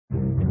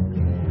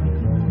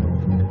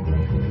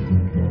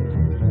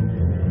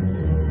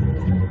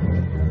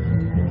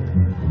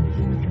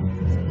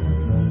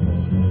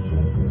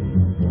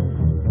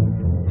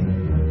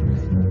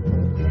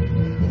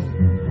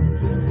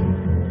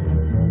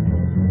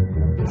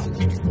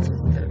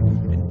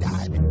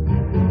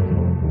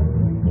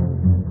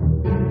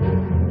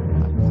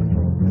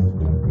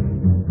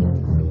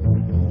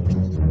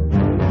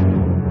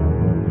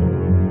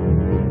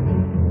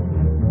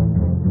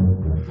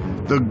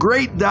The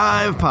Great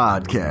Dive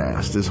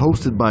Podcast is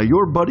hosted by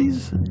your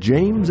buddies,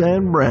 James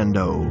and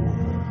Brando.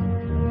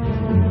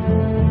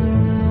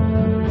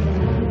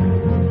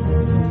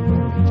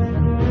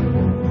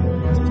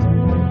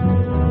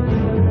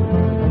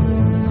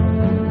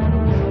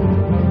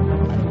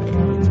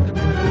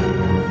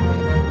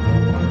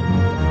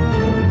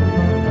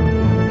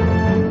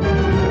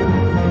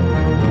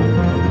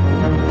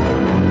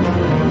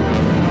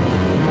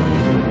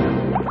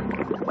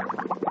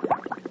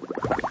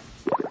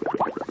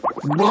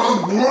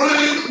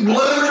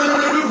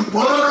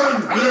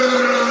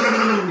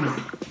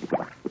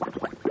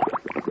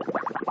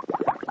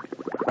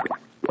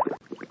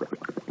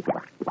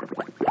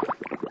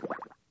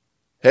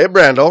 Hey,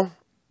 Brando.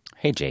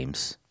 Hey,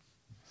 James.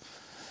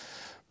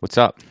 What's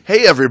up?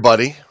 Hey,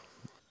 everybody.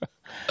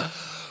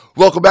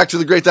 Welcome back to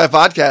the Great Dive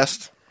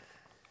Podcast.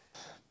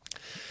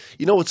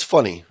 You know what's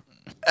funny?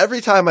 Every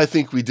time I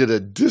think we did a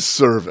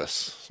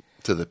disservice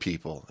to the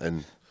people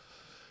and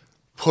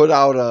put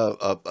out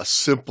a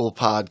simple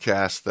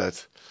podcast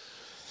that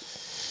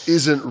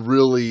isn't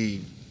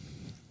really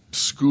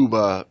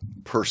scuba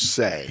per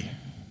se,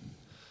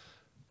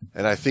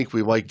 and I think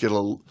we might get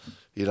a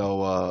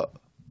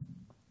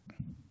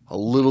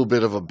little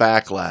bit of a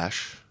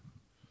backlash,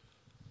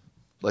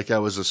 like I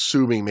was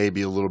assuming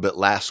maybe a little bit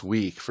last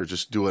week for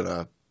just doing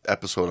an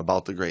episode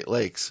about the Great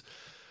Lakes.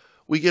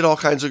 We get all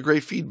kinds of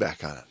great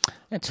feedback on it.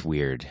 That's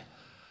weird.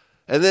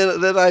 And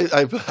then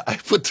I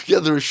put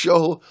together a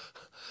show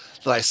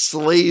that I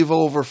slave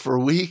over for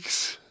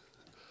weeks,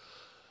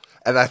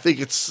 and I think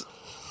it's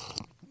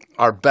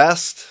our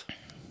best.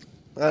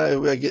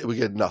 We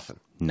get nothing.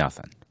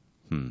 Nothing.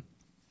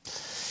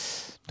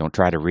 Don't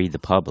try to read the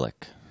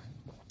public.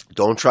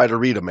 Don't try to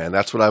read them, man.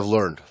 That's what I've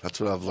learned.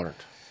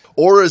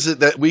 Or is it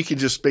that we can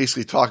just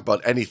basically talk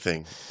about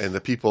anything, and the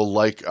people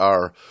like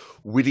our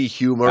witty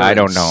humor? I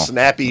don't know.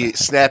 Snappy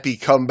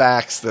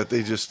comebacks that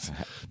they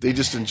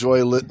just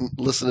enjoy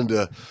listening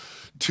to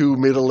two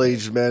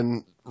middle-aged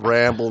men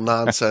ramble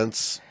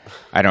nonsense.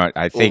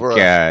 I think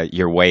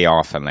you're way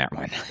off on that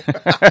one.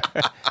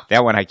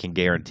 That one I can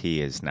guarantee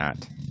is not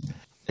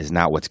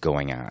what's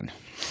going on.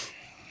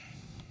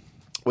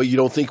 Well, you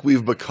don't think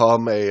we've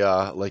become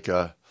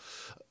a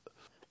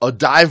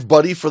dive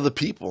buddy for the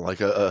people, like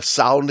a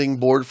sounding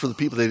board for the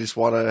people? They just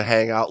want to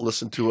hang out,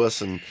 listen to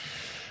us, and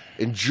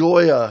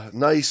enjoy a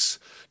nice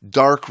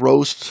dark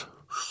roast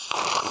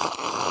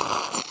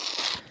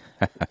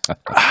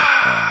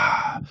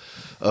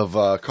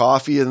of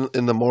coffee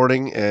in the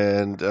morning,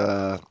 and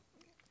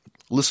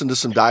listen to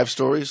some dive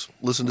stories,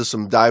 listen to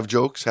some dive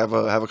jokes, have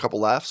a couple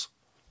laughs.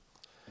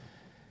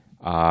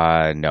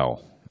 No,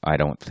 I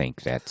don't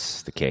think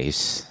that's the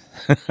case.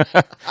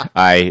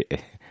 I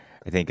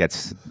think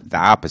that's the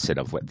opposite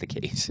of what the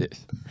case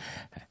is.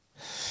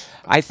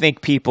 I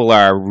think people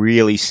are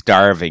really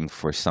starving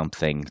for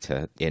something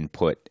to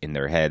input in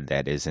their head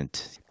that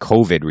isn't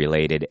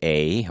COVID-related,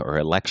 A, or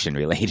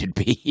election-related,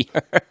 B.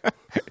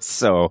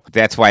 So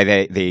that's why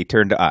they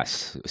turn to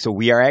us. So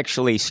we are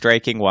actually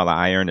striking while the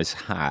iron is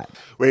hot.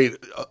 Wait,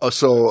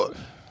 so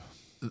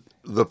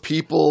the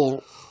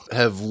people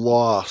have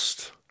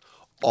lost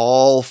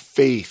all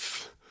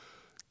faith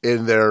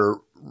in their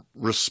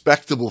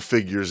respectable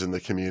figures in the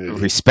community.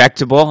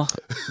 Respectable.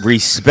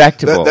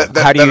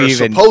 How do you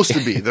even?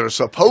 They're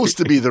supposed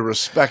to be the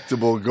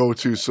respectable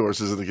go-to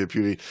sources in the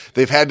community.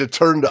 They've had to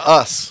turn to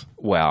us.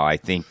 Well, I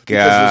think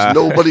because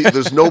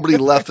there's nobody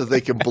left that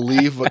they can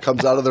believe what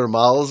comes out of their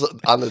mouths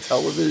on the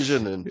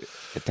television and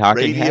the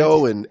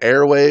radio and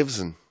airwaves,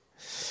 and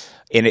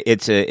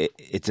it's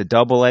a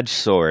double-edged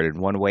sword. In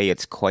one way,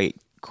 it's quite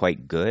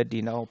good.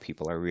 You know,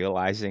 people are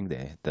realizing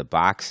the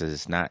box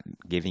is not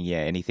giving you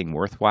anything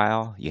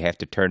worthwhile. You have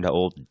to turn to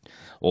old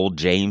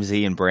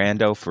Jamesy and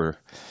Brando for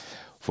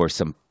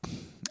some,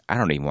 I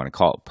don't even want to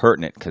call it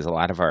pertinent, because a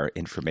lot of our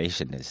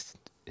information is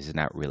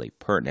not really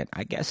pertinent.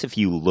 I guess if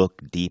you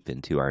look deep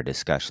into our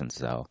discussions,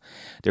 though,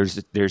 there's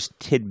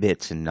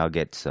tidbits and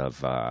nuggets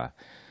of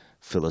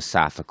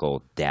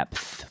philosophical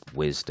depth,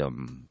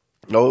 wisdom.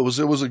 No, it was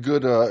a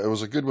good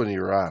one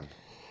you were on.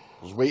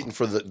 I was waiting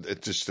for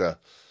it just to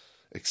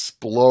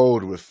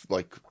explode with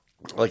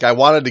like I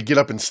wanted to get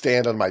up and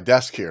stand on my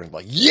desk here and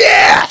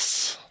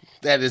yes,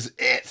 that is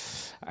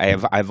it.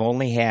 I've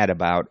only had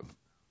about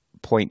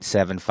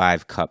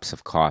 0.75 cups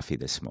of coffee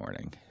this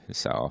morning,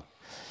 so.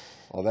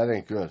 Oh, that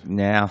ain't good.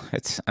 No,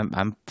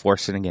 I'm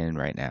forcing it in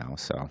right now.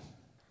 So,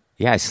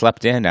 yeah, I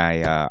slept in.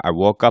 I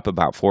woke up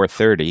about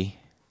 4:30.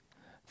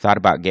 Thought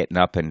about getting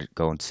up and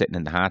sitting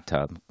in the hot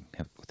tub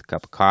with a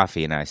cup of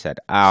coffee, and I said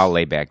I'll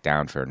lay back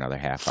down for another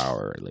half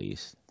hour at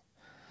least.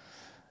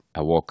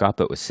 I woke up.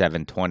 It was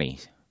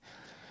 7:20.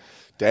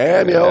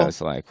 Damn, yo! I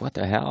was like, what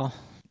the hell?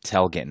 It's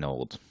hell getting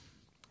old.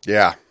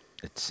 Yeah.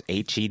 It's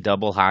HE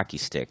double hockey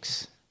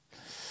sticks.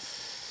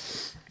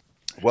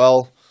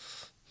 Well,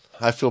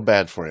 I feel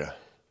bad for you.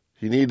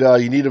 You need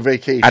a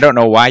vacation. I don't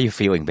know why you're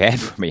feeling bad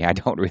for me. I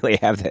don't really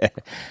have that.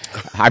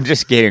 I'm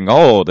just getting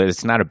old.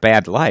 It's not a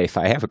bad life.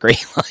 I have a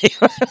great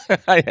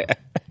life.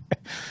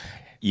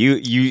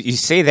 You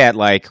say that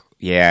like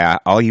Yeah,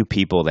 all you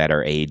people that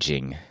are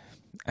aging,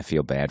 I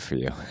feel bad for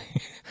you.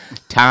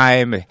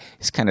 Time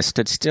has kind of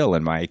stood still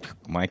in my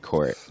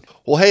court.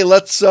 Well, hey,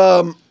 let's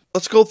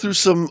go through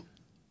some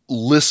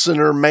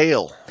listener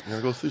mail. You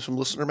want to go through some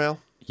listener mail?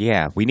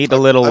 Yeah, we need a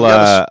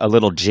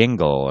little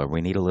jingle, or we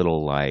need a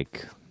little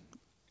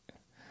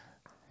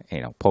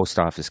post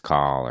office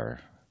call or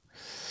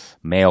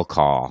mail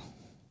call.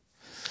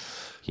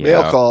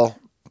 Call.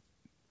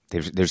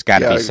 There's got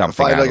to be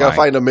something. I gotta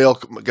find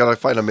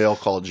a mail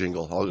call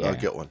jingle. I'll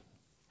get one.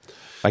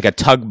 Like a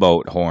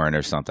tugboat horn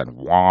or something.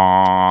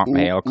 Wah,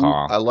 mail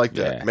call. I like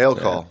that. Mail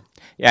call.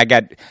 Yeah, I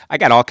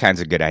got all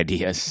kinds of good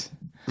ideas.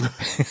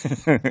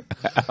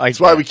 That's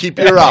why we keep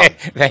you around.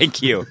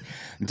 Thank you.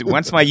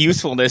 Once my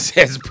usefulness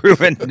has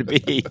proven to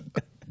be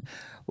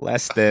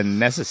less than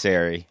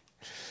necessary.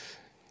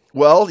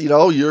 Well,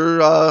 you're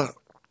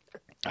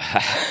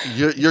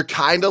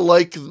kind of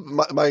like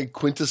my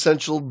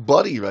quintessential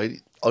buddy,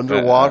 right?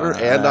 Underwater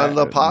and on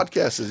the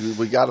podcast.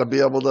 We got to be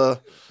able to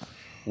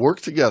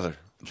work together,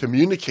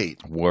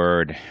 communicate.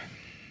 Word.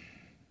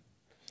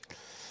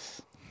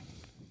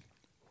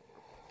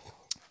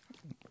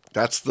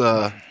 That's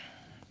the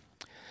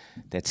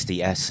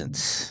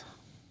essence.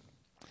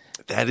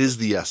 That is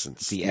the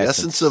essence. The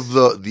essence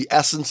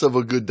of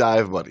a good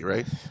dive buddy,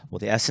 right? Well,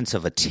 the essence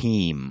of a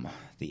team.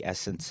 The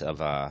essence of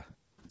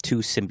two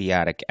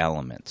symbiotic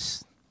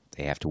elements.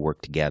 They have to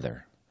work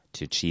together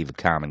to achieve a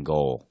common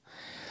goal.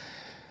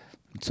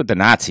 That's what the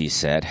Nazis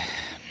said.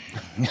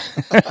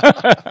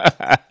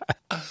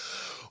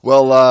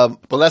 Well,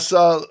 but let's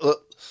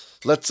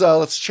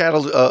chat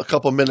a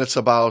couple minutes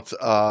about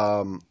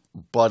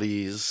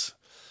buddies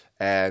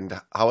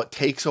and how it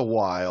takes a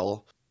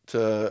while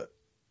to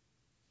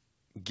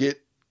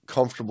get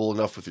comfortable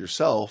enough with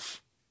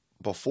yourself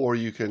before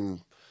you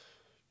can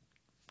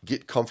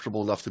get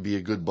comfortable enough to be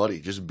a good buddy.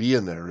 Just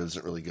being there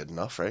isn't really good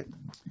enough, right?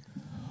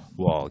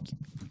 Well,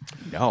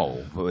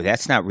 no,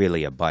 that's not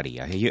really a buddy.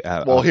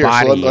 Well, here,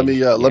 so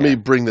let me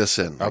bring this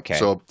in. Okay,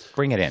 so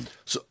bring it in.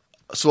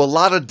 So a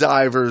lot of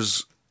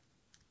divers,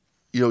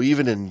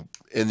 even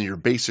in your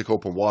basic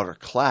open water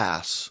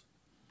class,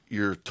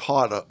 you're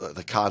taught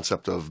the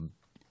concept of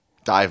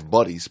dive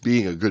buddies,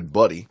 being a good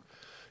buddy.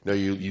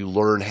 You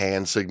learn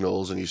hand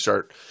signals and you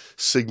start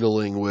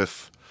signaling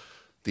with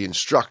the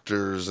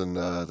instructors and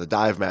the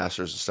dive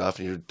masters and stuff,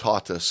 and you're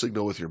taught to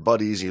signal with your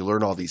buddies, and you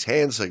learn all these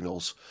hand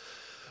signals.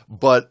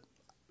 But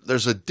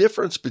there's a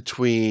difference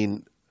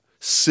between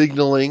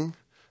signaling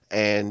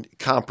and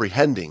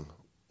comprehending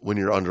when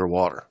you're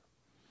underwater.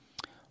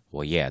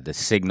 Well, yeah, the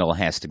signal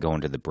has to go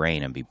into the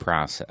brain and be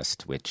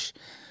processed, which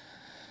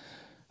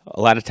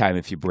a lot of time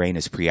if your brain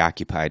is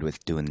preoccupied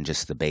with doing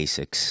just the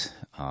basics,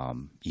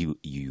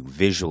 you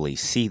visually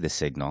see the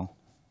signal,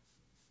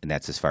 and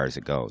that's as far as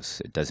it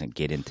goes. It doesn't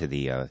get into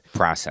the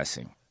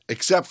processing.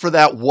 Except for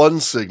that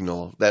one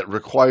signal that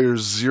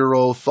requires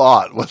zero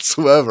thought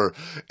whatsoever.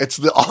 It's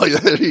the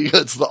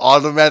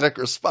automatic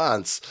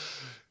response.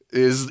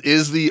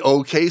 Is the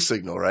okay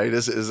signal, right?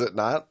 Is it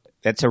not?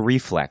 That's a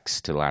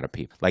reflex to a lot of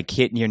people. Like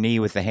hitting your knee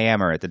with a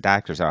hammer at the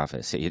doctor's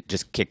office. It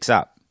just kicks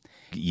up.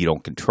 You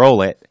don't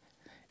control it.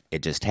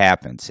 It just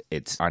happens.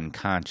 It's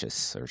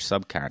unconscious or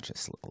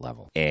subconscious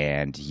level.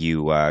 And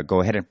you go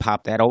ahead and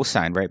pop that O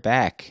sign right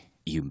back.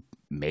 You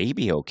may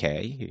be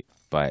okay,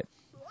 but...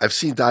 I've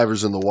seen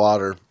divers in the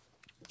water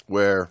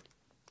where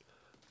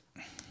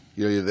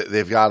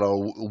they've got a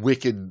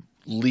wicked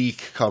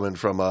leak coming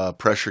from a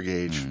pressure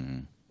gauge. Mm-hmm.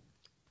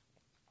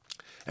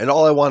 And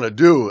all I'm going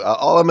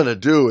to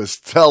do is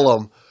tell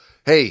them,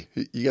 hey,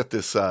 you got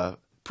this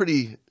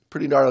pretty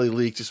gnarly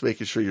leak, just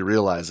making sure you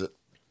realize it.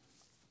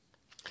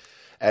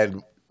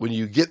 And when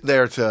you get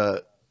there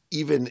to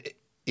even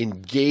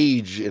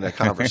engage in a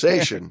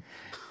conversation,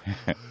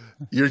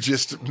 you're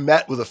just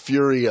met with a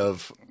fury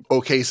of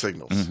okay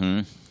signals.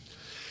 Mm-hmm.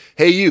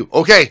 Hey, you,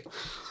 okay.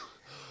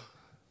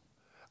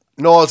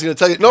 No, I was going to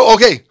tell you, no,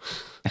 okay.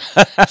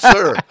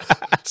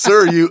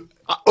 Sir, you,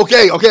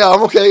 okay,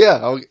 I'm okay,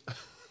 yeah. Okay.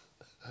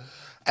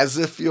 As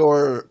if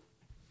you're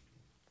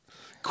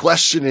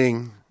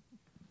questioning,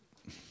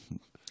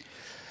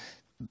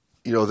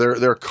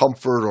 their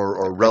comfort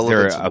or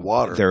relevance in the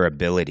water. Their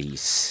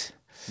abilities.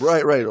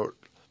 Right. Or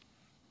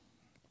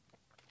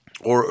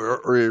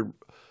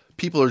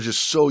people are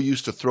just so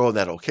used to throwing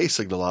that okay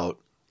signal out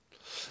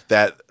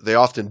that they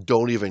often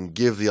don't even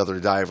give the other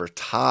diver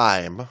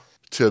time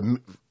to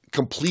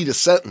complete a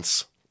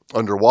sentence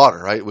underwater,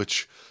 right?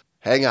 Which,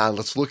 hang on,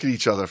 let's look at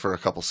each other for a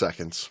couple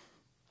seconds,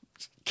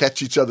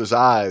 catch each other's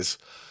eyes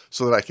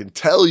so that I can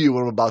tell you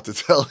what I'm about to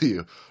tell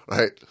you,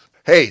 right?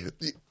 Hey,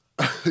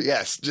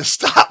 yes, just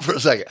stop for a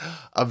second.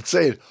 I'm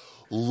saying,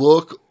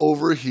 look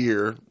over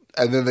here,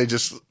 and then they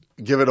just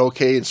give it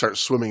okay and start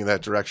swimming in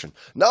that direction.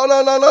 No.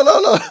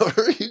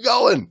 Where are you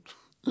going?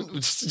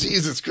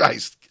 Jesus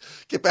Christ.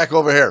 Get back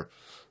over here.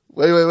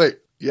 Wait.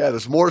 Yeah,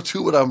 there's more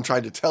to what I'm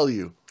trying to tell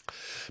you.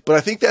 But I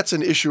think that's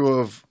an issue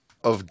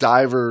of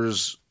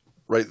divers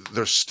right?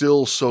 They're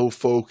still so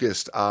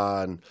focused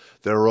on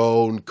their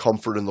own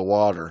comfort in the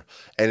water,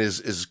 and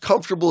as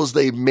comfortable as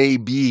they may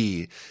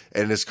be,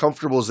 and as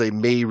comfortable as they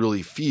may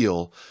really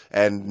feel,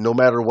 and no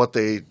matter what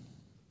they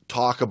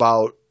talk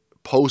about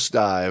post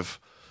dive,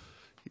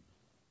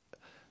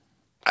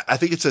 I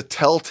think it's a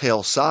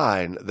telltale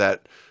sign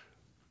that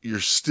you're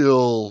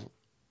still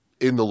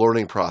in the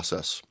learning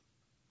process,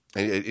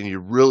 and you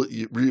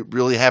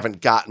really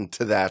haven't gotten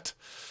to that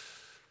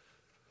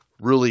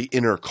really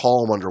inner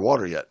calm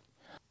underwater yet,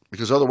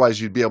 because otherwise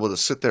you'd be able to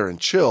sit there and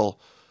chill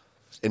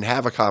and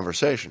have a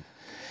conversation.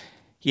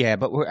 Yeah,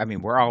 but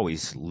we're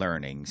always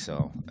learning.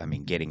 So,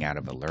 getting out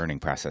of a learning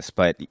process.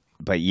 But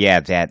yeah,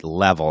 that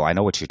level, I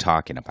know what you're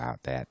talking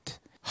about, that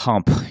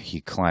hump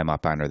you climb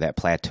up on, or that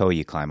plateau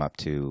you climb up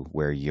to,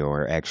 where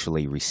you're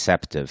actually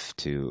receptive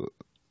to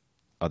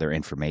other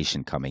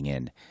information coming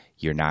in.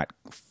 You're not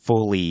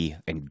fully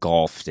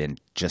engulfed in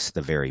just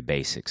the very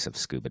basics of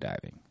scuba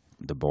diving,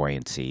 the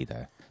buoyancy,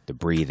 the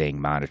breathing,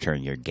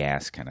 monitoring your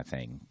gas kind of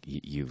thing.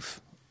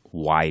 You've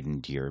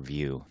widened your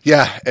view.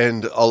 Yeah,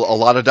 and a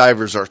lot of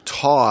divers are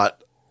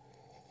taught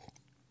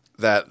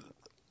that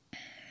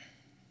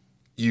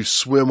you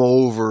swim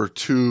over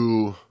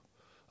to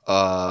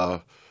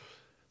a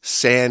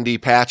sandy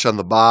patch on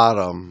the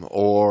bottom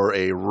or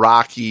a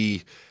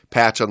rocky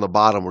patch on the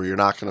bottom where you're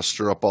not going to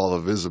stir up all the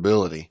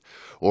visibility,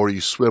 or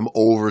you swim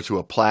over to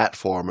a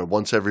platform, and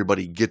once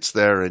everybody gets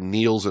there and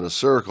kneels in a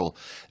circle,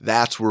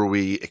 that's where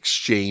we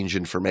exchange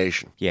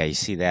information. Yeah, you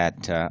see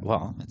that.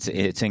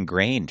 It's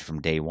ingrained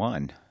from day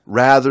one.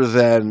 Rather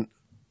than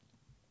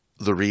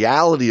the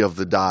reality of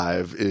the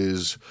dive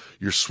is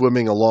you're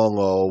swimming along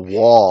a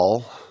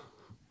wall,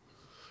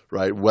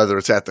 right? Whether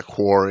it's at the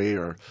quarry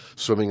or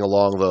swimming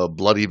along the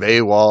Bloody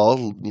Bay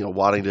wall,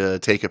 wanting to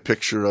take a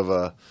picture of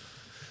a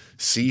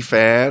sea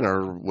fan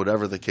or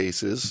whatever the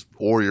case is,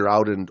 or you're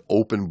out in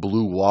open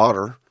blue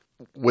water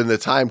when the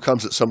time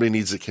comes that somebody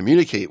needs to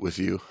communicate with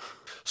you.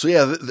 So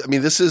yeah,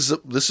 this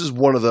is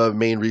one of the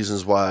main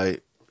reasons why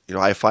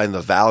I find the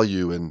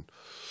value in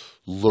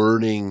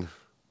learning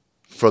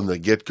from the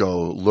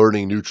get-go,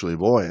 learning neutrally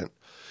buoyant,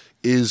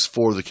 is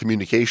for the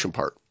communication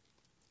part.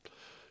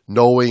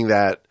 Knowing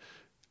that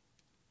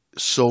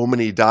so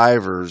many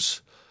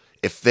divers,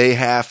 if they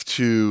have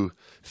to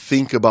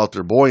think about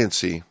their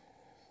buoyancy,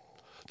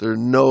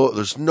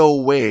 there's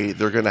no way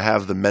they're going to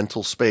have the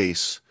mental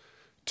space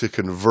to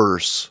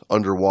converse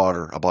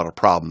underwater about a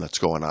problem that's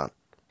going on.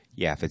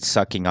 Yeah, if it's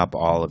sucking up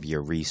all of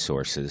your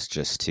resources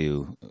just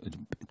to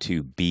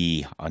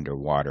be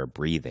underwater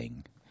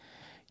breathing,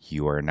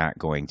 you are not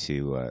going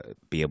to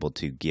be able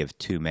to give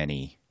too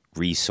many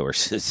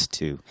resources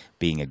to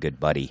being a good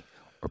buddy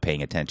or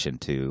paying attention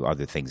to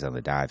other things on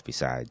the dive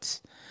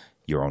besides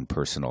your own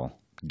personal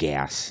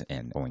gas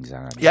and goings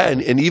on. Yeah,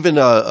 and even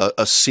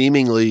a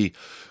seemingly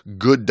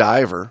good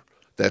diver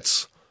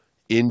that's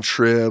in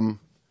trim,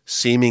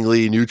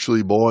 seemingly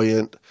neutrally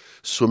buoyant,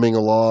 swimming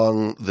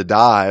along the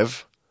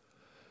dive,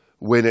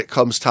 when it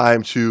comes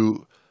time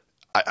to,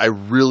 I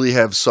really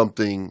have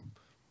something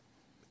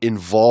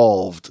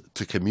involved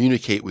to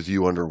communicate with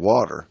you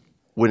underwater.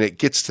 When it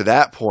gets to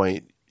that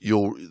point,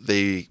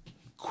 they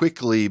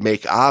quickly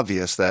make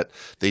obvious that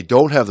they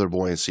don't have their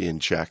buoyancy in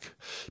check,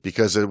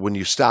 because when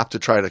you stop to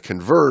try to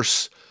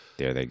converse,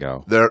 there they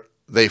go.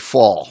 They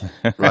fall,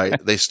 right?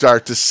 They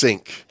start to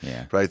sink,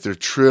 yeah. Right? Their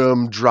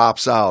trim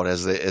drops out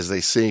as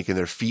they sink, and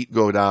their feet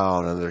go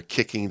down, and they're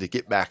kicking to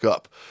get back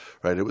up,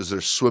 right? It was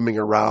their swimming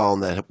around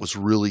that was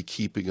really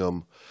keeping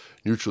them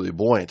neutrally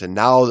buoyant. And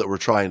now that we're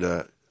trying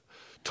to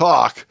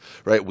talk,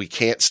 right, we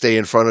can't stay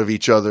in front of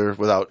each other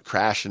without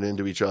crashing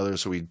into each other,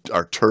 so we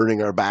are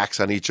turning our backs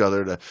on each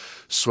other to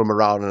swim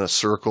around in a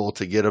circle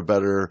to get a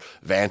better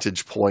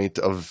vantage point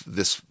of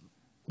this,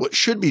 what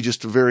should be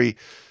just a very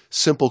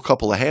simple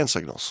couple of hand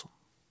signals.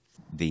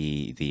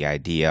 The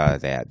idea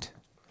that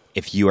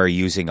if you are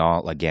using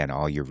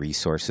all your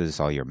resources,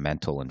 all your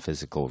mental and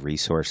physical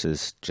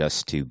resources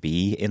just to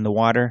be in the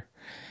water,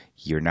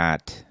 you're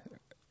not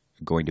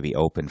going to be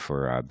open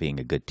for being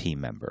a good team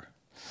member.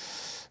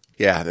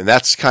 Yeah, and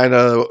that's kind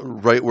of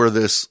right where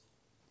this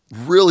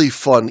really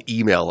fun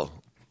email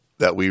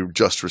that we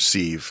just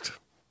received,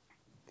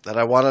 that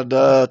I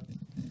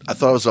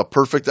thought it was a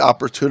perfect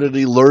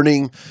opportunity,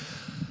 learning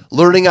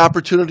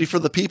opportunity for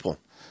the people.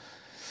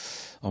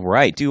 All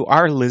right. Do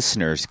our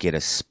listeners get a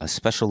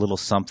special little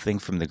something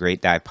from the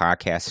Great Dive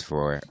Podcast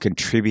for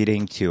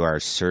contributing to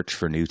our search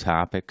for new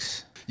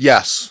topics?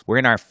 Yes. We're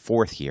in our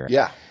 4th year.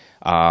 Yeah.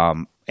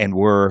 And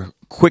we're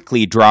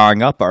quickly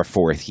drawing up our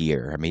 4th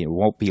year. It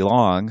won't be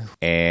long.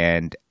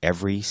 And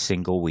every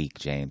single week,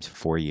 James,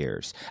 4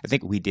 years. I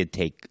think we did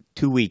take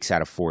 2 weeks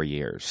out of 4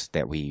 years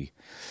that we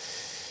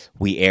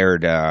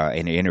aired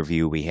an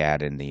interview we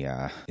had in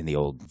the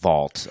old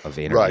vault of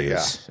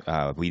interviews.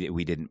 Right, yeah.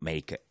 We didn't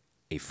make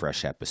a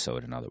fresh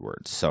episode, in other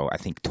words. So I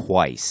think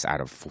twice out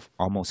of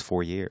almost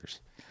 4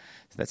 years.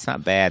 So that's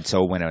not bad.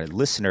 So when a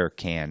listener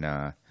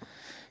can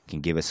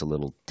give us a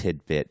little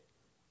tidbit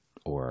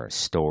or a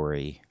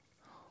story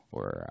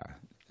or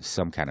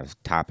some kind of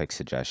topic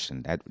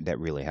suggestion, that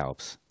really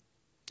helps.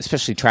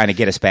 especially trying to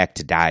get us back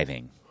to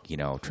diving.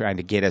 Trying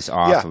to get us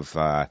off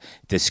of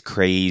this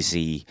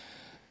crazy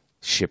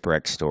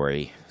shipwreck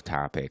story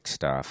topic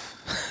stuff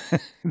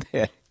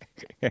that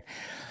the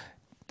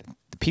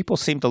people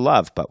seem to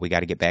love, but we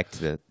got to get back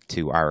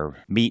to our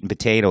meat and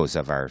potatoes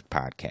of our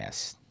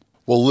podcast.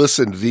 Well,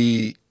 listen,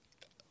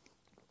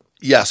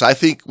 yes, I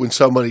think when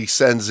somebody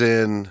sends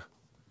in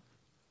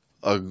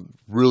a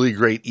really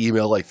great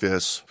email like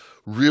this,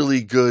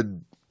 really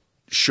good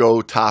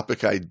show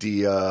topic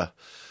idea,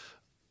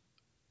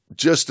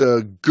 just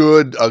a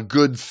good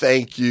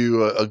thank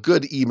you, a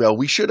good email,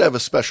 we should have a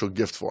special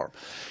gift for them.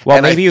 Well,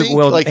 and maybe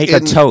we'll make a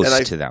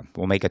toast to them.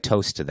 We'll make a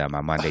toast to them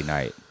on Monday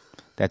night.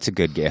 That's a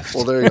good gift.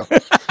 Well, there you go.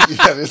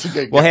 Yeah, it's a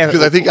good gift.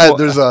 Because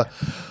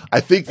I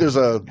think there's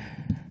a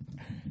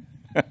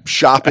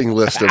shopping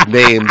list of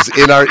names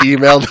in our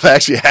email that I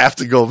actually have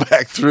to go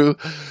back through.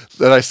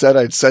 That I said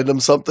I'd send them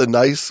something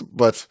nice,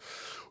 but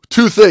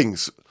two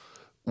things.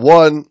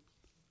 One,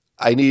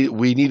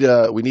 we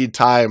need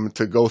time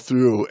to go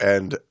through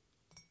and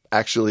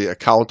actually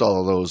account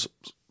all of those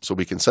so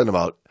we can send them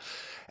out.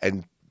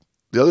 And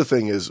the other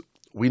thing is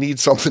we need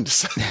something to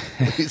send.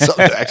 We need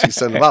something to actually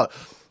send them out.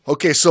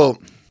 Okay, so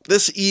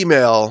this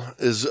email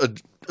is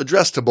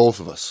addressed to both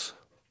of us,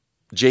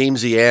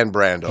 Jamesy and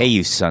Brando. Hey,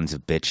 you sons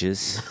of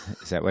bitches.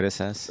 Is that what it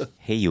says?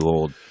 Hey, you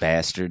old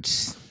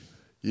bastards.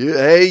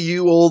 Hey,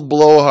 you old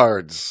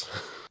blowhards.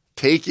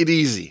 Take it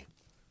easy.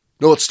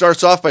 No, it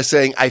starts off by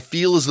saying, I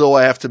feel as though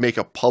I have to make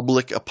a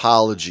public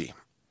apology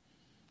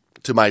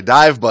to my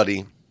dive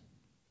buddy.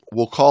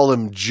 We'll call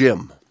him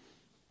Jim.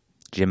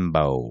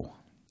 Jimbo.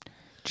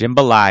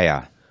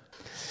 Jimbalaya.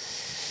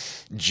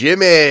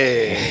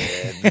 Jimmy.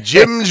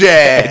 Jim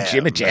Jam.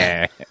 Jimmy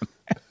Jam.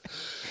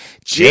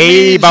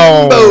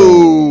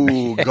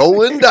 J-Bone.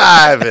 Going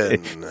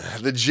diving.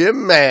 The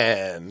Jim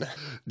Man.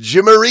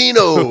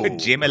 Jimmerino.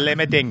 Jimmy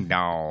Limmy Ding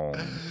Dong.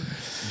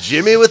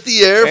 Jimmy with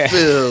the air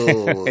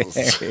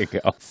fills. There you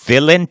go.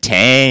 Filling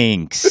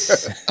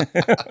tanks.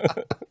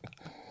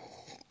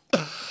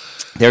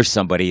 There's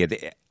somebody,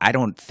 I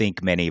don't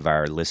think many of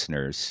our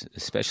listeners,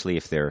 especially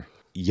if they're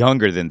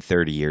younger than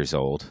 30 years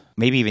old,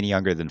 maybe even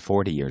younger than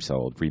 40 years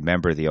old,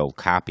 remember the old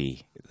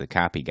copy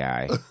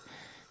guy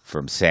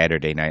from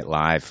Saturday Night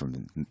Live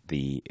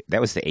that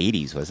was the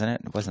 80s, wasn't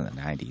it? It wasn't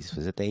the 90s.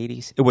 Was it the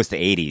 80s? It was the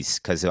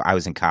 80s because I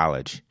was in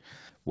college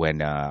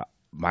when I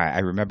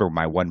remember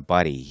my one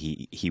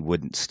buddy, he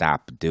wouldn't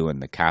stop doing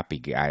the copy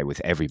guy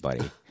with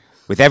everybody.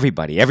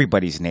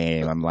 Everybody's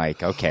name. I'm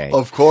like, okay.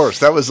 Of course.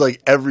 That was like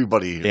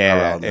everybody.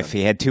 Yeah, if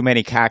he had too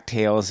many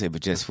cocktails, it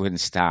just wouldn't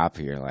stop.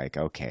 You're like,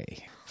 okay.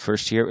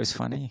 First year it was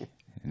funny.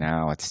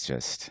 Now it's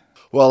just...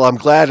 Well, I'm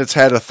glad it's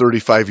had a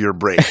 35-year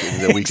break.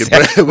 And that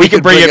we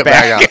can bring it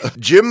back out.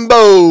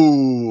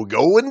 Jimbo,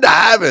 going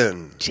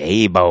diving.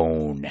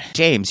 J-Bone.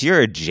 James, you're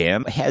a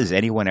Jim. Has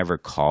anyone ever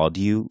called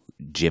you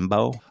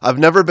Jimbo? I've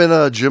never been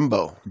a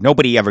Jimbo.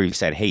 Nobody ever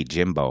said, hey,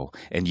 Jimbo.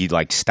 And you'd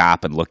like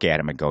stop and look at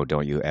him and go,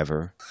 don't you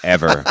ever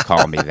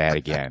call me that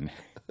again.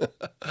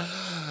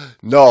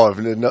 No, I've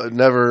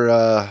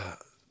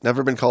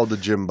never been called the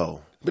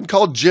Jimbo. Been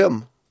called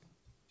Jim.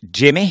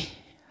 Jimmy?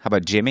 How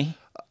about Jimmy?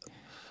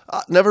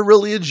 Never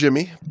really a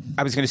Jimmy.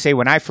 I was going to say,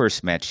 when I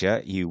first met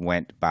you, you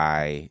went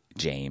by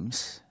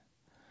James.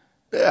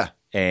 Yeah.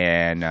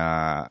 And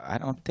I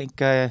don't think...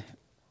 I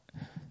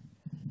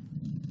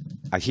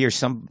hear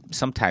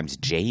sometimes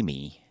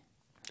Jamie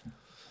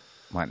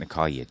wanting to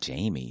call you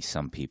Jamie,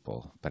 some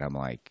people. But I'm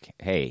like,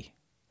 hey,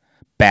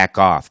 back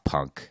off,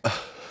 punk.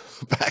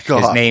 Back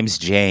off. His name's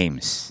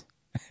James.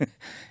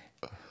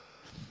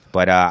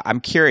 But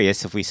I'm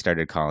curious if we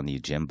started calling you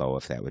Jimbo,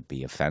 if that would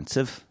be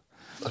offensive.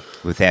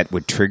 If that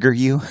would trigger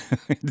you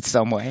in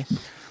some way.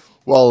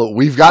 Well,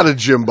 we've got a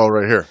Jimbo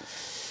right here.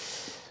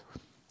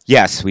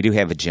 Yes, we do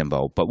have a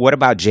Jimbo. But what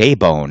about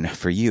J-Bone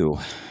for you?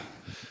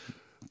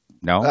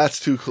 No? That's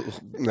too cool.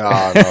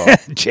 No.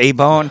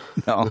 J-Bone?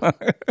 No.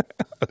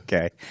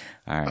 Okay.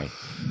 All right.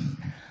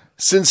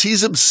 Since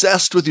he's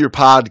obsessed with your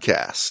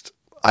podcast,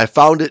 I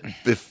found it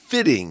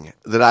befitting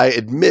that I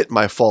admit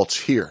my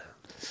faults here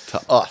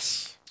to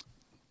us.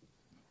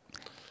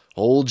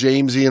 Old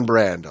Jamesy and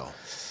Brando.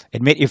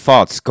 Admit your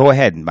faults. Go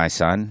ahead, my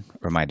son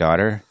or my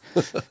daughter.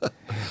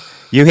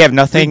 You have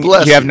nothing.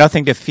 You have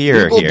nothing to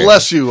fear People here.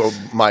 Bless you,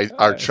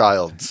 our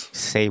child.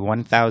 Say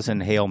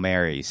 1,000 Hail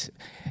Marys,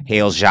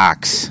 Hail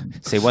Jacques.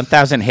 Say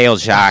 1,000 Hail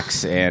Jacques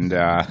and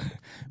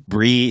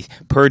breathe.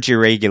 Purge your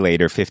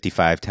regulator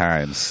 55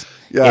 times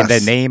in the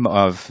name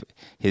of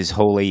His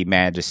Holy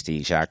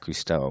Majesty Jacques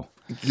Cousteau.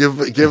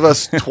 Give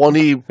us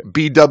 20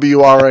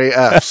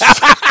 BWRAFs.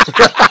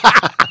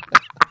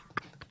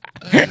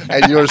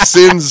 And your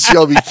sins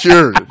shall be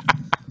cured.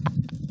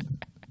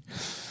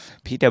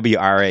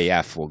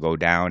 PWRAF will go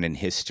down in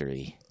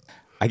history.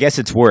 I guess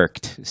it's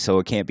worked, so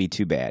it can't be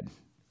too bad.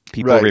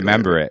 People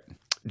remember it.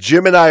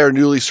 Jim and I are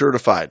newly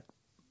certified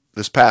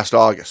this past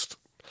August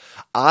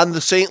on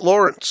the St.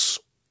 Lawrence.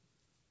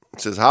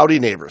 It says, howdy,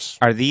 neighbors.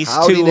 Are these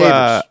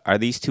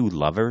two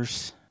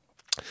lovers?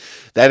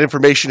 That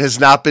information has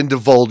not been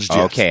divulged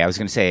yet. Okay, I was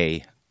going to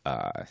say,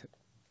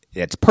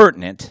 it's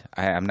pertinent.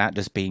 I'm not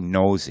just being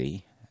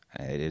nosy.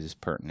 It is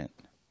pertinent.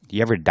 Do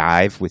you ever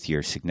dive with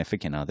your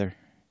significant other?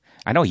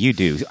 I know you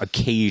do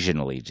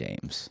occasionally,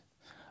 James.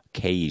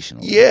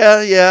 Occasionally.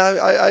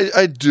 Yeah,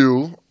 I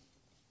do.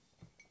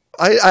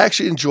 I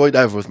actually enjoy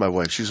diving with my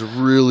wife. She's a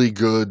really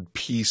good,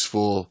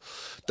 peaceful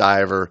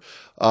diver.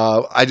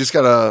 I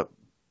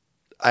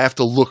have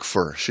to look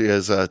for her. She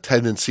has a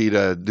tendency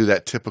to do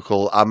that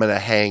typical, I'm going to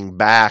hang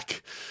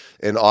back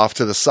and off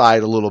to the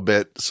side a little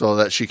bit so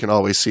that she can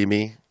always see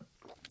me.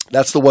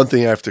 That's the one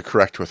thing I have to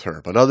correct with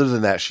her. But other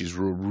than that, she's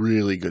a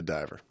really good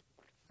diver.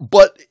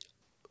 But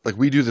like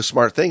we do the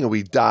smart thing and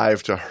we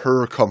dive to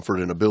her comfort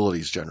and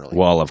abilities generally.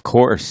 Well, of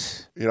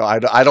course. You know,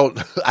 I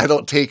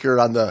don't take her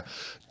on the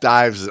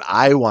dives that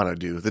I want to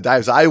do. The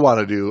dives I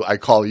want to do, I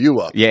call you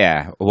up.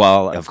 Yeah,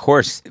 well, of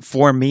course.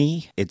 For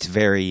me, it's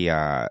very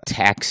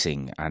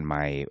taxing on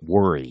my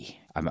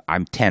worry.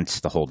 I'm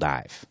tense the whole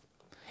dive.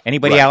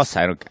 Anybody else?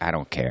 I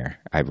don't care.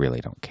 I really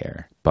don't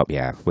care. But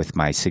yeah, with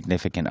my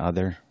significant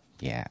other,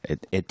 yeah,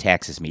 it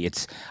taxes me.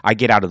 I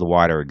get out of the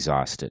water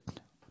exhausted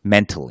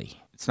mentally.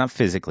 It's not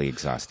physically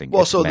exhausting.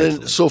 Well,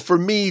 so for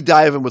me,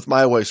 diving with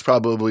my wife's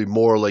probably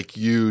more like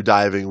you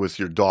diving with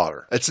your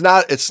daughter. It's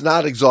not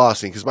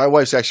exhausting because my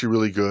wife's actually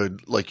really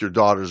good, like your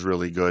daughter's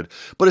really good,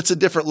 but it's a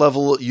different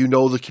level. You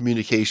know, the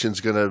communication's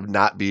going to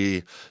not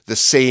be the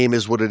same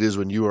as what it is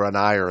when you and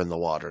I are in the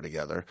water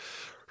together,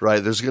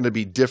 right? There's going to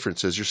be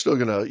differences. You're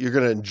going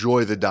to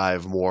enjoy the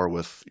dive more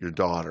with your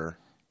daughter,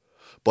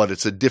 but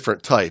it's a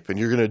different type, and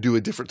you're going to do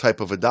a different type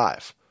of a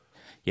dive.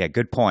 Yeah,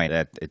 good point.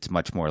 That it's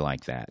much more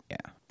like that. Yeah.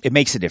 It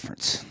makes a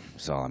difference.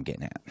 That's all I'm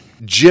getting at.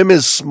 Jim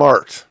is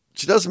smart.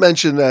 She does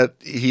mention that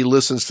he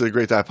listens to the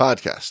Great Dive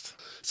Podcast,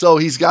 so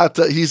he's got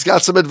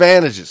some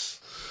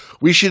advantages.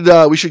 We should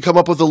come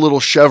up with a little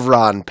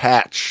chevron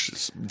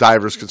patch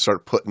divers can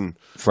start putting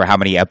for how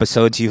many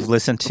episodes you've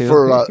listened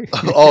to.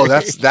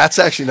 That's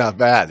actually not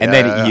bad. And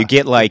then you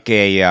get like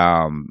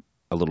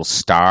a little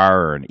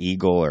star or an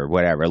eagle or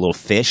whatever, a little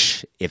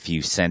fish if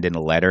you send in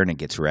a letter and it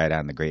gets read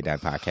on the Great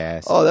Dive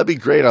Podcast. Oh, that'd be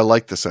great. I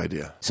like this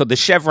idea. So the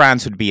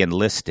chevrons would be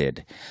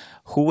enlisted.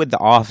 Who would the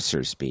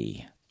officers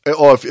be?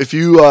 Oh, if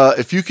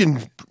you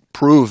can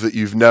prove that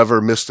you've never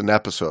missed an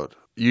episode,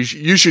 you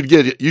should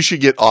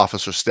get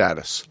officer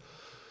status.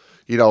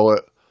 You know,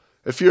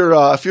 if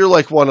you're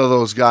like one of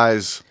those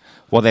guys.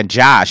 Well, then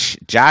Josh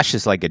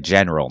is like a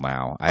general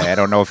now. I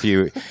don't know if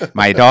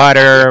my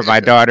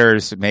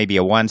daughter's maybe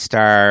a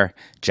 1-star.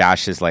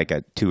 Josh is like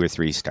a 2 or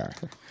 3-star.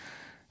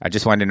 I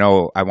just want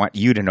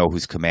you to know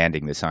who's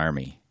commanding this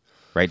army.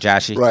 Right,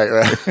 Joshy?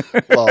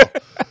 Right. Well,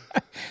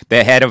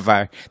 the head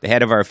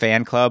of our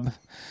fan club,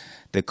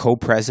 the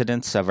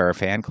co-presidents of our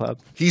fan club.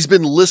 He's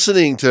been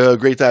listening to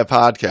Great Dive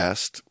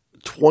Podcast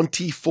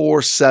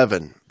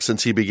 24/7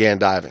 since he began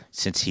diving.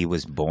 Since he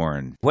was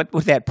born. What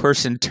would that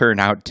person turn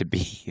out to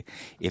be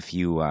if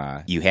you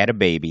had a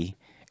baby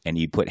and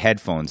you put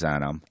headphones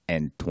on him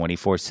and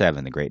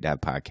 24/7 the Great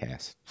Dive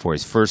Podcast for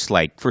his first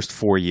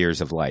 4 years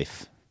of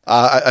life?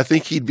 I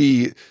think he'd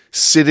be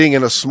sitting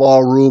in a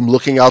small room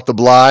looking out the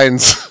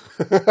blinds.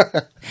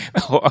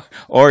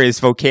 or his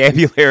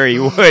vocabulary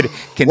would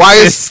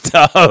consist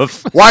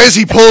of... Why is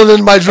he pulling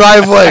in my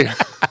driveway?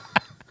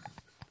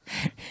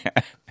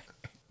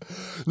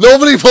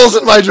 Nobody pulls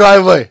in my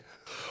driveway.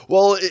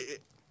 Well,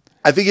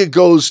 I think it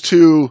goes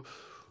to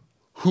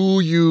who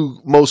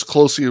you most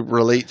closely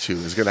relate to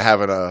is going to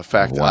have an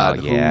effect on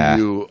who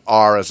you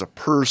are as a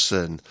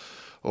person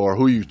or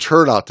who you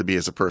turn out to be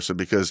as a person,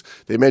 because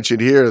they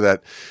mentioned here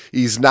that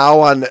he's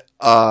now on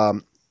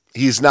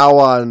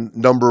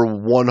number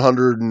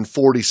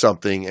 140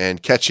 something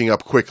and catching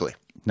up quickly.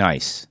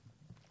 Nice.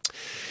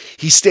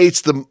 He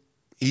states that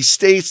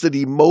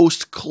he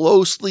most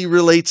closely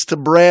relates to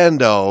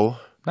Brando.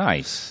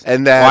 Nice.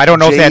 And that I don't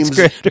know if that's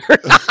good or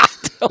not.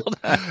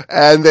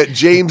 And that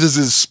James is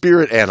his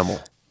spirit animal.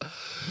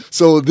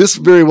 So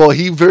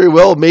he very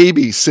well may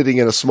be sitting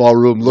in a small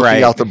room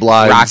looking out the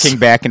blinds. Rocking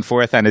back and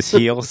forth on his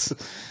heels.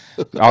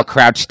 All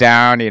crouched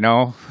down,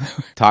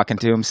 talking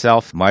to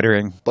himself,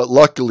 muttering. But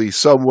luckily,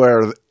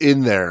 somewhere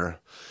in there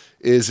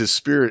is his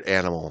spirit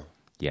animal.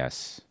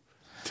 Yes.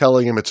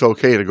 Telling him it's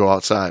okay to go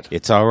outside.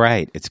 It's all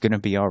right. It's going to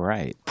be all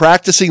right.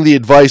 Practicing the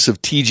advice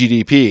of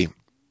TGDP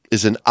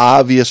is an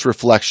obvious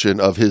reflection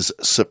of his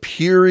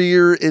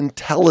superior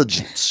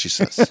intelligence, she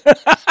says.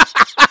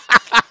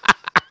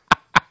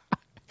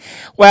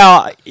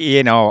 Well,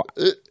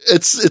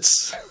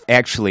 it's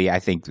actually, I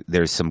think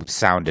there's some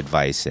sound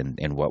advice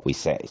in what we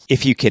say.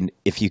 If you can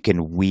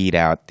weed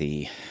out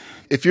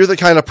if you're the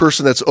kind of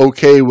person that's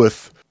okay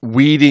with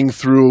weeding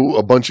through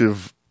a bunch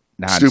of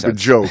nonsense. Stupid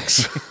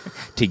jokes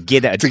to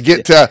get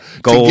to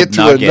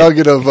a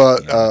nugget of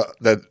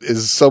that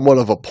is somewhat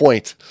of a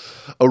point,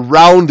 a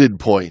rounded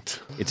point.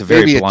 It's a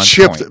very blunt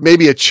point.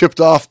 Maybe a chipped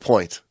off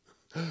point,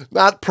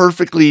 not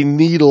perfectly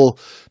needle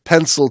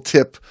pencil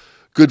tip,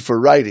 good for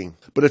writing.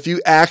 But if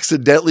you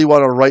accidentally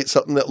want to write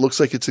something that looks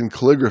like it's in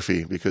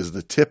calligraphy because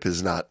the tip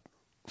is not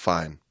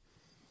fine,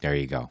 there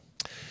you go.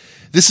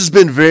 This has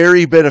been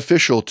very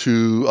beneficial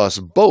to us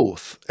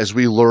both as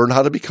we learn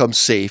how to become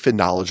safe and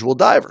knowledgeable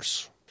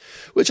divers,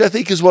 which I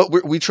think is what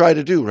we try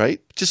to do,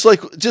 right? Just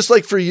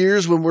like for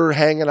years when we're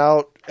hanging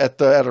out at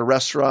a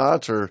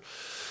restaurant or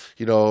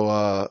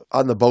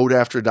on the boat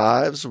after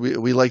dives,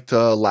 we like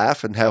to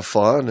laugh and have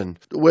fun. And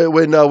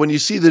when you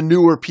see the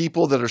newer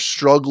people that are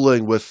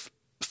struggling with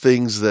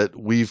things that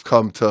we've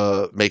come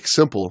to make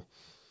simple,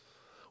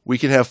 we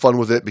can have fun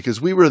with it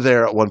because we were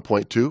there at one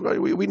point too,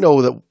 right? We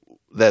know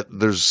that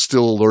there's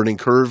still a learning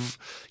curve.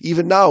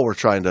 Even now we're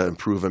trying to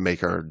improve and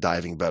make our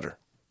diving better.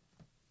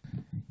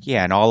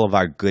 Yeah, and all of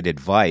our good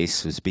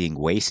advice was being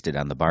wasted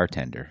on the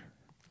bartender.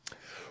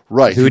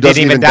 Right. Who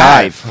didn't even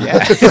dive.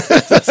 Yeah.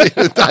 Doesn't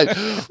even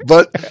dive.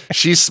 But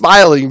she's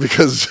smiling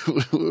because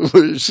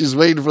she's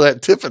waiting for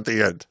that tip at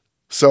the end.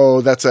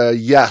 So that's a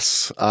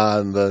yes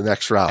on the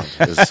next round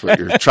is what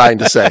you're trying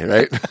to say,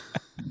 right?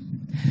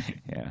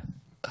 Yeah.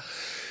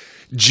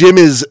 Jim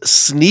is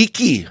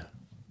sneaky,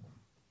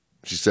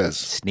 she says.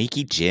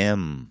 Sneaky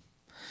Jim.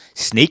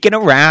 Sneaking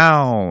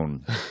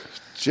around.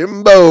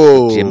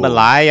 Jimbo.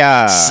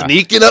 Jambalaya.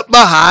 Sneaking up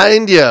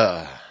behind you.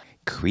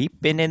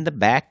 Creeping in the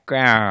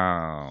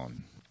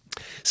background.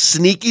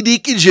 Sneaky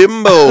deaky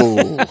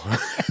Jimbo.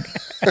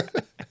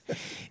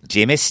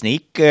 Jimmy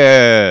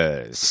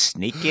Sneakers.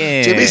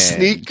 Sneaking. Jimmy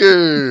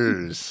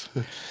Sneakers.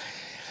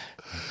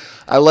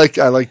 I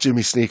like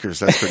Jimmy Sneakers.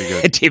 That's pretty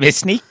good. Jimmy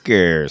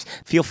Sneakers.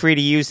 Feel free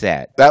to use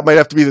that. That might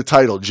have to be the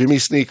title. Jimmy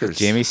Sneakers.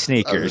 Jimmy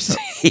Sneakers.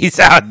 He's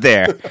out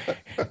there.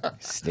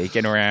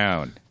 Sneaking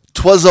around.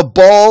 'Twas a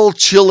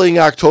ball-chilling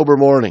October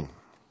morning.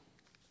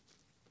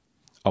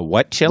 A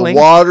what chilling?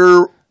 The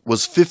water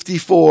was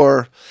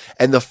 54,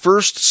 and the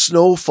first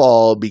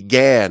snowfall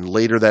began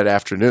later that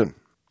afternoon.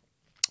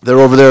 They're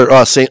over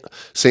there,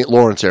 St.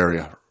 Lawrence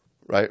area,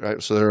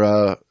 right? So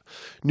they're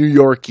New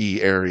York-y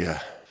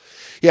area.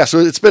 Yeah, so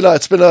it's been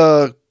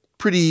a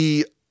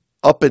pretty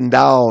up and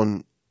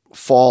down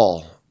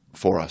fall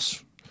for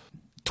us.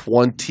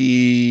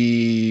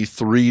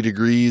 23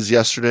 degrees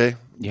yesterday.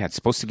 Yeah, it's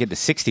supposed to get to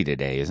 60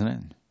 today, isn't it?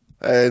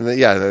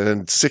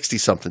 And 60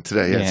 something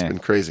today. Yeah, it's been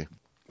crazy.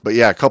 But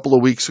yeah, a couple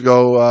of weeks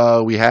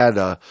ago, we had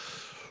a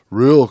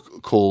real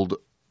cold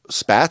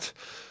spat,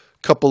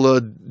 couple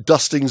of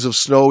dustings of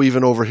snow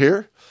even over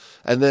here,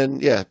 and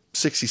then,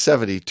 60,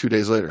 70 2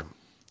 days later.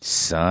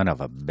 Son of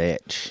a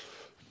bitch.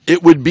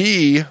 It would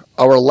be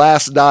our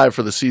last dive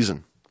for the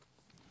season.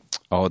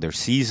 Oh, they're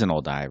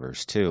seasonal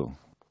divers, too.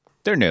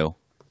 They're new.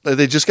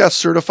 They just got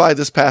certified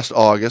this past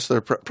August.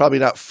 They're probably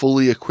not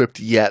fully equipped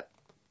yet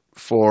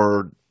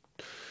for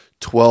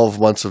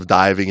 12 months of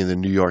diving in the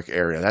New York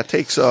area. That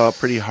takes a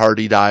pretty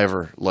hardy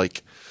diver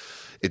like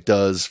it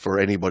does for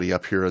anybody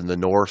up here in the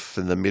north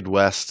and the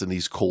Midwest and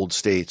these cold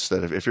states,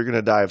 that if you're going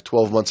to dive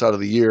 12 months out of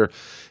the year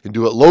and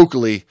do it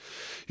locally,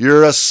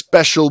 you're a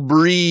special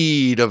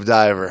breed of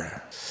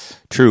diver.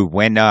 True.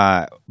 When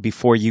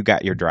before you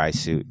got your dry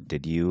suit,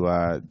 did you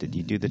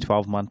do the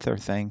 12-monther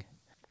thing?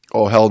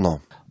 Oh, hell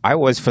no. I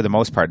was, for the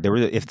most part.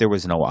 If there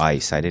was no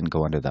ice, I didn't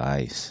go under the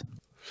ice.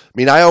 I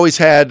mean, I always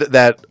had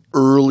that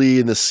early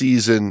in the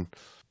season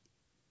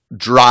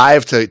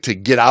drive to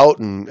get out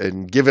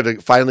and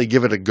finally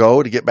give it a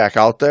go to get back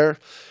out there,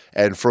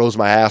 and froze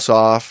my ass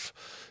off.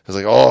 I was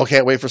like, oh,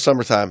 can't wait for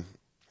summertime.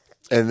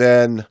 And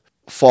then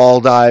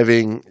fall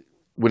diving,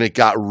 when it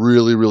got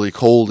really, really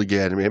cold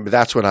again, I mean,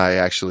 that's when I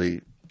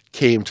actually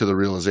came to the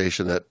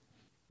realization that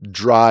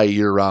dry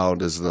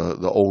year-round is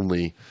the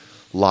only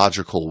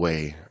logical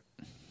way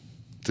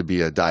to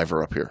be a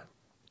diver up here.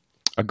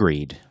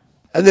 Agreed.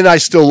 And then I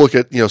still look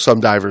at,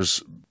 some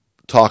divers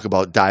talk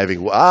about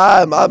diving.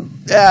 I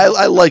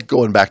like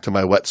going back to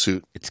my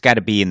wetsuit. It's got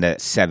to be in the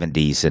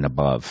 70s and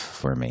above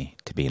for me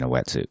to be in a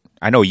wetsuit.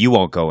 I know you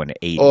won't go in the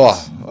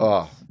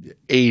 80s.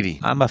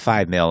 80. I'm a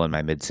 5 mil in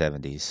my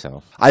mid-70s,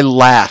 so. I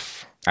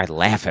laugh. I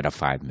laugh at a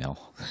 5 mil.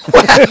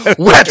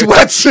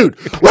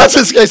 Wetsuit. What's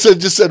this guy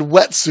just said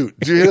wetsuit?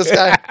 Did you hear this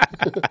guy?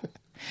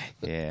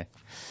 Yeah.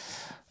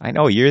 I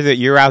know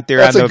you're out there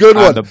That's on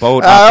the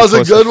boat that off was the a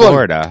coast good of one.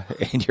 Florida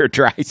in your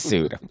dry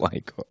suit. I'm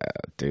like, wow,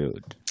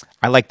 dude.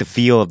 I like the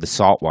feel of the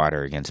salt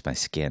water against my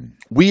skin.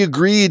 We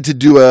agreed to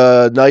do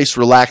a nice,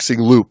 relaxing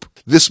loop.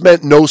 This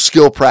meant no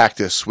skill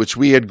practice, which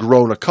we had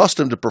grown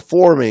accustomed to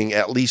performing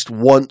at least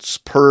once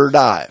per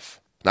dive.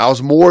 And I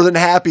was more than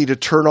happy to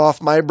turn off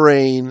my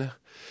brain,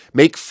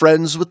 make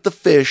friends with the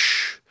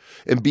fish,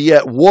 and be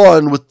at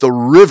one with the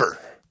river.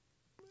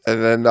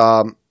 And then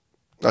now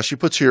she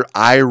puts here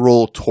eye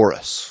roll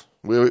Taurus.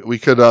 We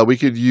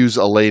could use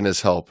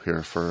Elena's help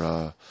here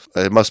for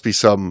it must be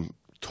some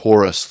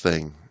Taurus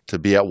thing to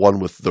be at one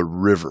with the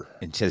river.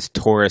 It says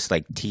Taurus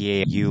like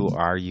Taurus.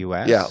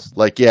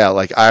 Yeah,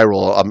 like eye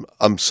roll.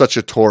 I'm such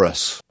a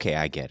Taurus. Okay,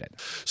 I get it.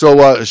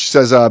 So she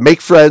says make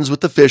friends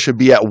with the fish and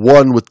be at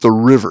one with the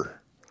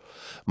river.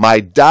 My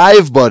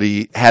dive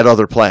buddy had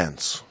other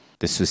plans.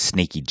 This was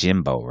Sneaky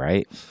Jimbo,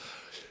 right?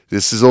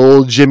 This is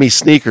old Jimmy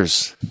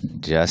Sneakers.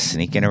 Just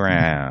sneaking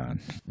around.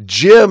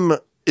 Jim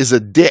is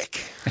a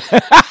dick.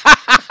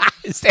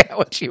 Is that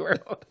what you were?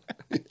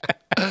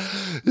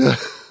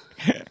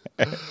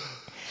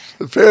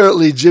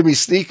 Apparently, Jimmy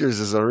Sneakers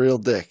is a real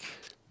dick.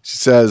 She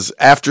says,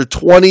 after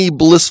 20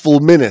 blissful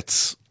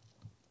minutes,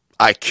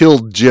 I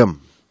killed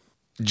Jim.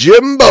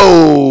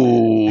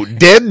 Jimbo!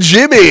 Dead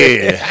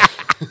Jimmy!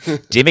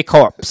 Jimmy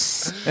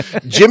Corpse.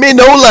 Jimmy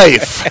No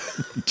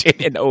Life.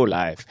 Jimmy No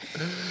Life.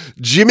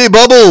 Jimmy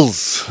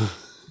Bubbles.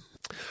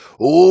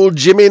 Oh,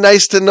 Jimmy,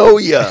 nice to know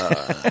ya.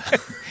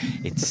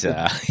 It's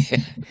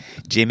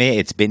Jimmy,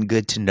 it's been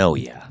good to know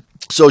you.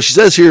 So she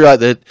says here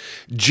that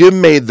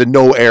Jim made the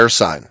no air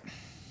sign.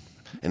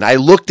 And I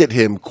looked at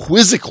him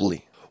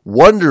quizzically,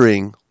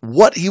 wondering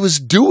what he was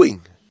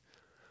doing.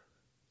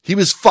 He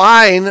was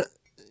fine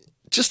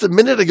just a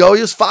minute ago.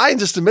 He was fine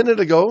just a minute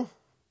ago.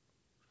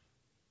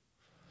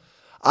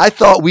 I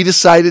thought we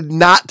decided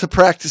not to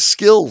practice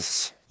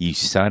skills. You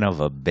son of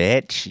a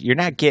bitch. You're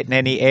not getting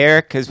any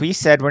air because we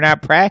said we're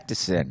not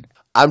practicing.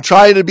 I'm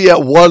trying to be at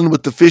one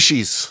with the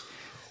fishies.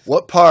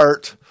 What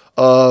part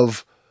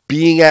of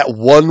being at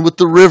one with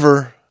the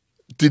river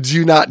did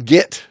you not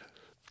get?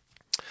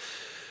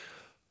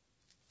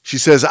 She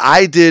says,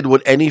 I did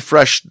what any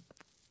fresh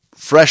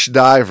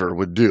diver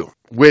would do,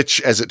 which,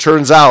 as it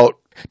turns out...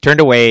 Turned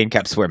away and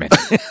kept swimming.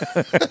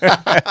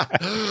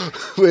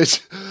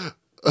 Which...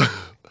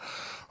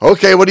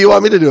 Okay, what do you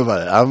want me to do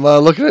about it? I'm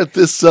looking at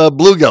this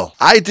bluegill.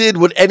 I did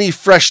what any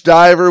fresh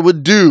diver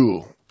would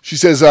do. She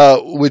says,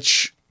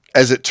 which,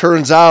 as it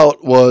turns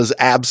out, was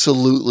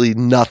absolutely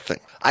nothing.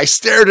 I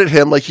stared at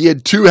him like he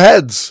had two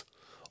heads,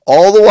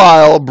 all the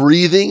while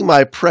breathing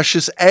my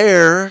precious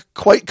air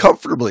quite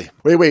comfortably.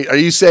 Wait, are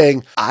you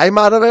saying I'm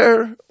out of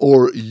air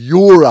or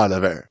you're out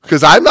of air?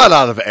 Because I'm not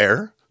out of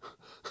air.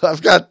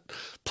 I've got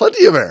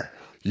plenty of air.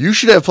 You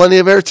should have plenty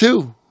of air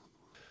too.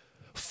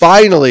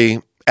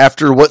 Finally,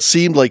 after what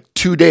seemed like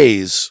 2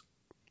 days,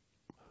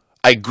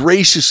 I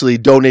graciously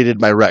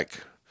donated my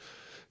wreck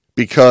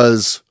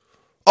because,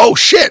 oh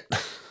shit,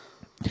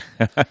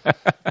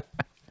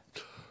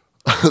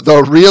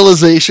 the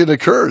realization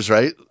occurs,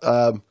 right?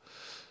 And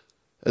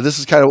this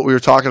is kind of what we were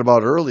talking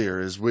about earlier,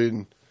 is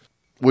when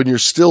you're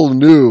still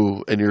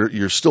new and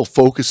you're still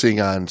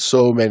focusing on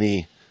so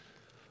many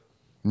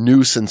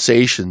new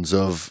sensations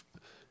of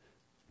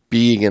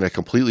being in a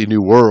completely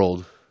new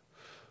world,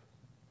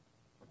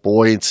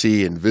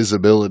 buoyancy and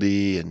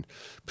visibility and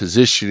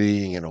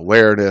positioning and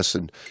awareness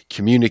and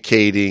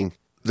communicating.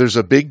 There's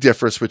a big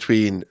difference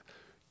between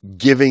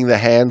giving the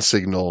hand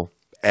signal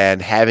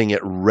and having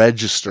it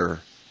register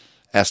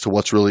as to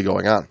what's really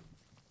going on.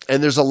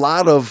 And there's a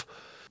lot of,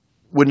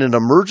 when an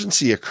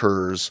emergency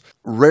occurs,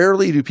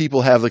 rarely do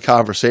people have the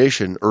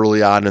conversation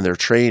early on in their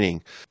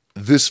training,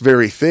 this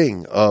very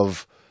thing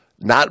of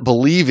not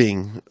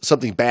believing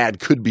something bad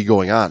could be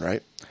going on,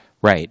 right?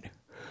 Right.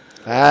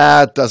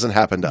 That doesn't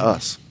happen to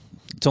us.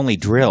 It's only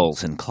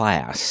drills in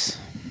class.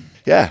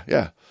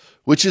 Yeah.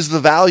 Which is the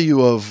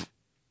value of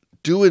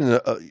doing,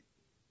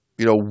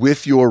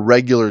 with your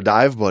regular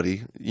dive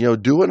buddy,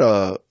 doing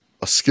a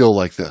skill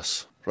like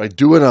this, right?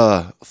 Throwing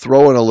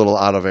a little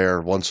out of air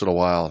once in a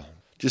while,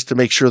 just to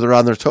make sure they're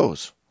on their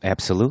toes.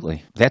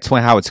 Absolutely. That's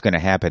how it's going to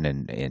happen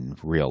in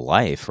real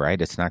life,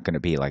 right? It's not going to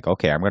be like,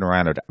 okay, I'm going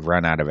to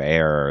run out of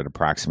air at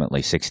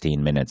approximately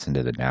 16 minutes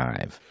into the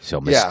dive.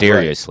 So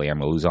mysteriously, I'm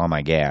going to lose all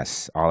my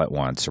gas all at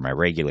once, or my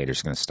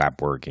regulator's going to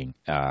stop working.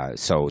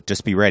 So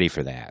just be ready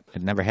for that.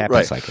 It never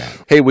happens like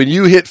that. Hey, when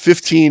you hit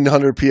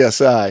 1,500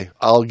 PSI,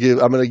 I'm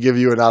going to give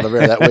you an out of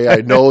air. That way I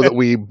know that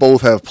we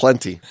both have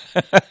plenty.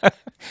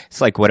 It's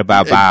like, what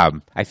about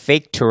Bob? I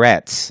fake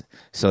Tourette's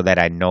so that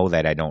I know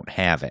that I don't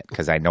have it,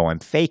 because I know I'm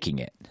faking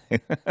it.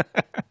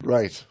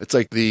 Right. It's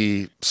like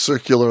the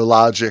circular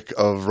logic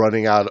of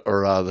running out,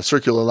 or the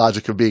circular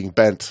logic of being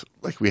bent,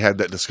 like we had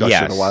that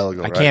discussion a while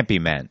ago, right? I can't be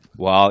bent.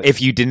 Well,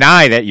 if you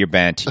deny that you're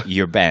bent,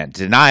 you're bent.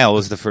 Denial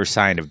is the first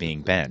sign of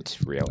being bent,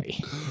 really.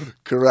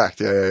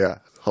 Correct. Yeah.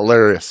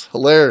 Hilarious.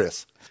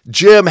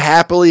 Jim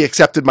happily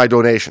accepted my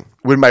donation.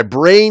 When my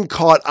brain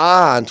caught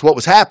on to what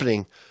was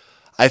happening,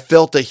 I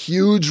felt a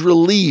huge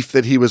relief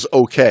that he was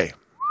okay.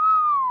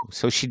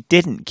 So she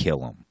didn't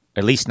kill him.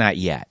 At least not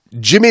yet.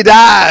 Jimmy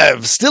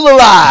Dive, still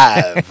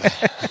alive.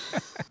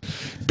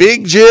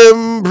 Big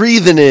Jim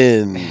breathing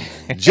in.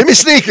 Jimmy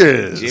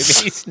Sneakers.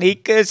 Jimmy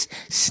Sneakers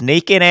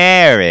sneaking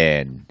air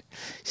in.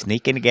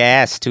 Sneaking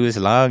gas to his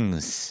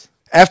lungs.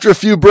 After a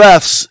few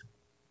breaths,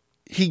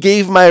 he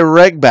gave my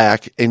reg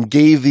back and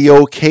gave the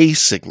okay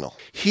signal.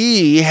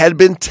 He had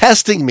been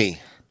testing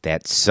me.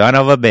 That son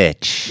of a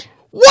bitch.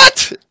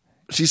 What?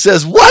 She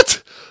says,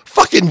 what?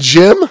 Fucking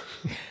Jim?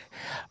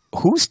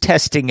 Who's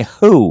testing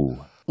who?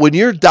 When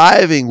you're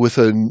diving with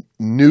a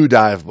new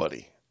dive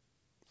buddy,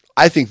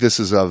 I think this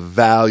is a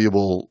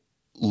valuable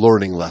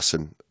learning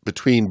lesson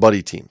between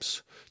buddy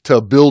teams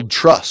to build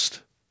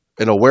trust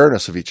and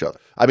awareness of each other.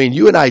 I mean,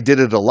 you and I did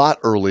it a lot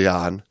early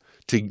on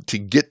to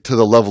get to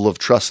the level of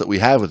trust that we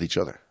have with each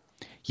other.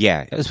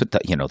 Yeah, it was with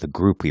the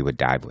group we would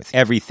dive with.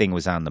 Everything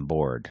was on the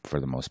board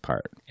for the most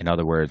part. In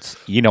other words,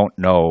 you don't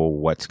know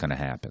what's going to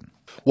happen.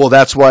 Well,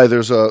 that's why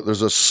there's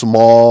a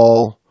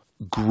small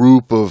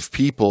group of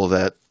people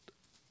that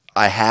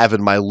I have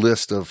in my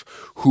list of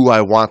who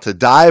I want to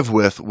dive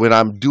with when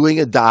I'm doing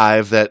a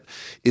dive that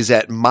is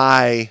at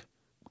my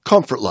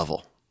comfort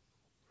level,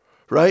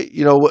 right?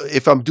 You know,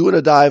 if I'm doing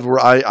a dive where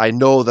I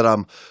know that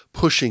I'm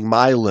pushing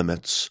my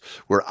limits,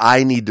 where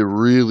I need to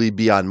really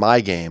be on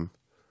my game,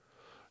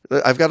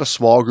 I've got a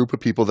small group of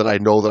people that I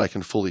know that I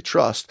can fully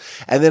trust.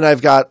 And then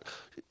I've got,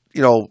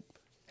 you know,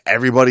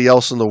 everybody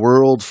else in the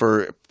world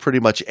for pretty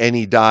much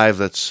any dive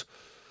that's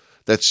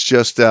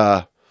just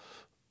a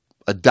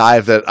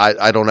dive that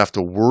I don't have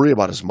to worry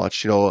about as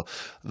much. You know,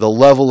 the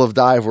level of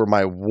dive where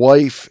my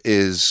wife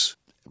is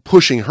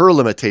pushing her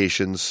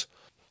limitations,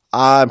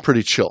 I'm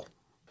pretty chill.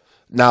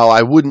 Now,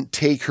 I wouldn't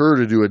take her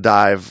to do a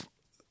dive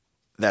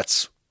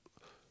that's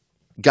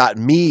got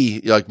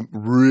me like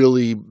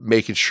really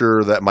making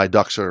sure that my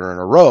ducks are in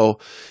a row,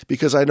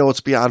 because I know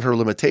it's beyond her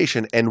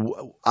limitation, and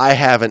I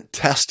haven't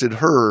tested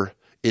her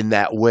in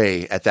that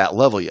way at that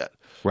level yet.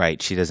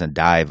 Right. She doesn't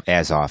dive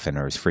as often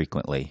or as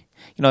frequently.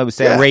 You know, it was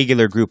that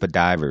regular group of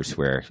divers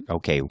where,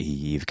 okay,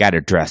 you've got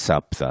to dress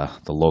up the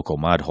local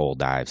mud hole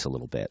dives a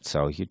little bit.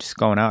 So you're just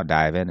going out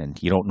diving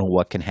and you don't know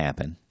what can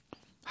happen.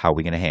 How are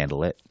we going to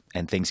handle it?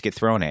 And things get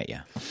thrown at you.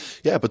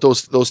 Yeah, but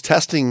those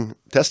testing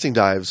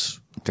dives,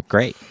 they're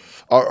great.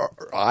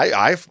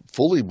 I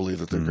fully believe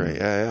that they're great.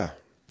 Yeah.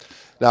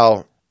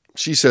 Now,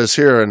 she says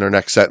here in her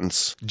next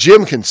sentence,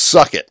 Jim can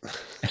suck it.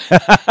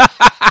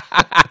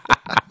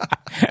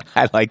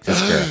 I like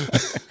this girl.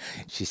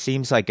 She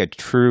seems like a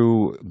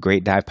true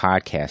great dive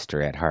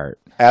podcaster at heart.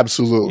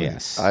 Absolutely.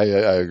 Yes. I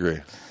agree.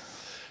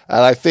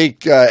 And I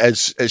think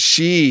as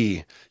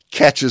she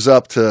catches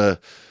up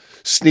to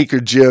Sneaker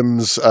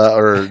Jim's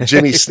or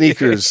Jimmy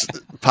Sneaker's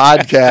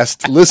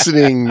podcast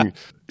listening,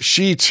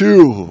 she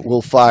too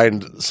will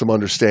find some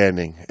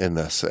understanding in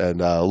this and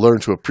learn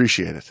to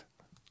appreciate it.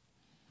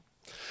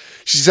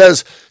 She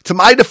says, to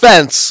my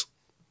defense,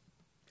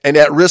 and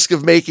at risk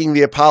of making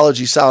the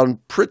apology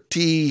sound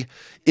pretty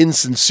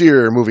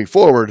insincere moving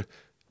forward,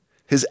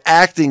 his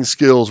acting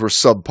skills were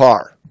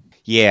subpar.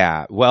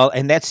 Yeah, well,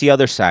 and that's the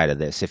other side of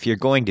this. If you're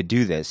going to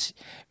do this,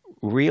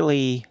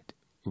 really,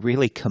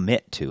 really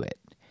commit to it.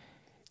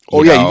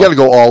 You got to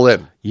go all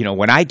in. You know,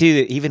 when I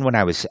do, even when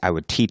I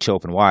would teach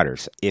open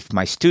waters, if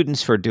my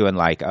students were doing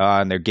like,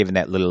 and they're giving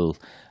that little,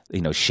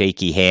 you know,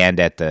 shaky hand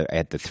at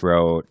the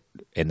throat,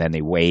 and then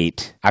they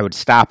wait, I would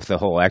stop the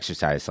whole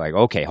exercise. Like,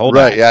 okay, hold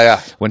on. Right,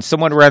 yeah. When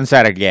someone runs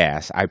out of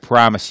gas, I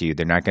promise you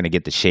they're not going to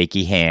get the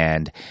shaky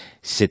hand,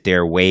 sit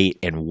there,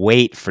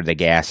 wait for the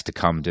gas to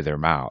come to their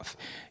mouth.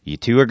 You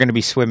two are going to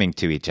be swimming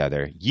to each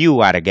other.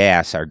 You out of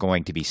gas are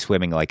going to be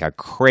swimming like a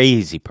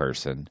crazy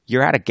person.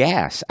 You're out of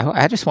gas.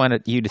 I just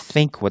wanted you to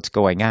think what's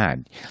going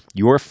on.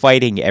 You're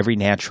fighting every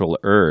natural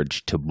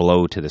urge to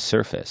blow to the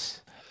surface.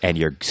 And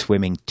you're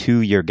swimming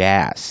to your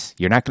gas.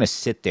 You're not going to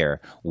sit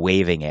there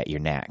waving at your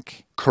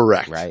neck.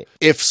 Correct. Right.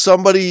 If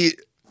somebody,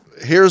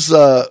 here's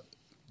the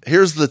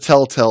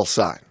telltale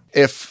sign.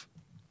 If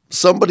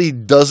somebody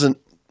doesn't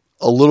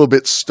a little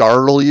bit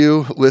startle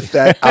you with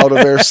that out of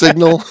air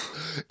signal,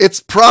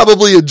 it's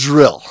probably a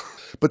drill.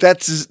 But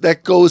that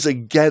goes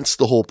against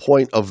the whole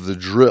point of the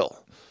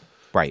drill.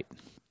 Right.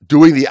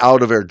 Doing the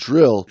out of air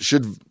drill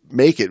should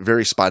make it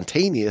very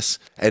spontaneous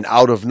and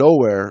out of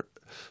nowhere,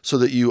 so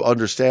that you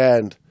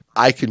understand,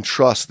 I can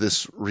trust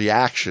this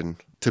reaction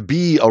to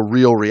be a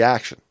real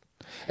reaction.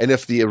 And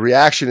if the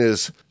reaction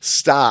is,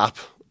 stop,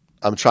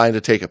 I'm trying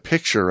to take a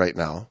picture right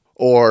now,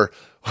 or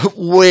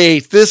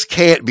wait, this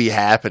can't be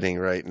happening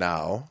right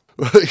now.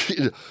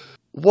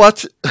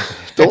 What?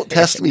 Don't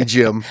test me,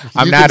 Jim.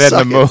 I'm not in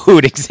the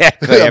mood.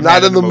 Exactly. I'm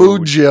not in the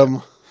mood,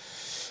 Jim.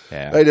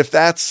 Yeah. Right? If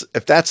that's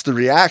the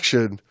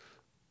reaction,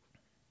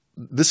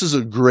 this is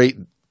a great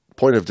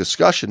point of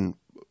discussion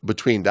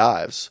between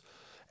dives.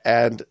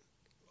 And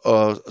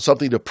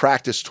something to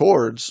practice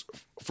towards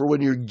for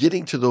when you're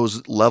getting to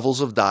those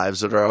levels of dives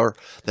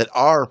that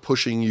are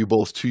pushing you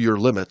both to your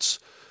limits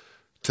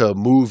to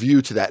move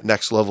you to that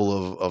next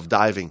level of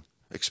diving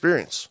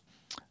experience.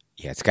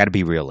 Yeah, it's got to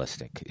be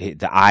realistic.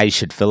 The eyes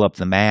should fill up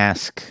the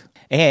mask.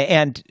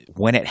 And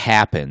when it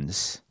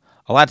happens,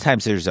 a lot of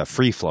times there's a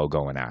free flow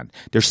going on.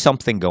 There's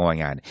something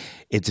going on.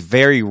 It's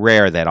very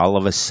rare that all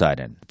of a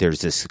sudden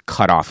there's this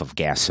cutoff of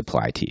gas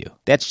supply to you.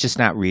 That's just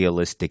not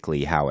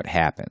realistically how it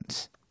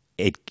happens.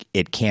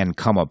 It can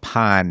come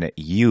upon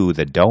you,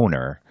 the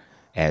donor,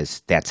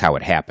 as that's how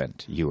it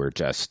happened. You were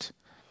just,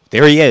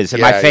 there he is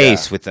in my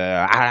face with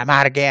I'm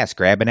out of gas,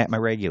 grabbing at my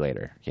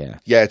regulator. Yeah.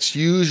 Yeah, it's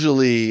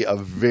usually a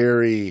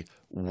very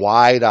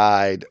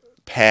wide-eyed,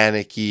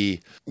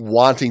 panicky,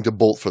 wanting to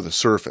bolt for the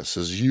surface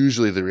is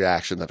usually the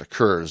reaction that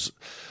occurs.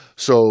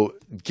 So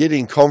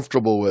getting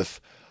comfortable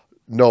with,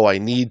 no, I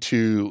need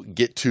to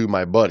get to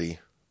my buddy,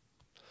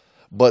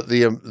 but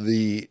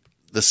the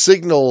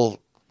signal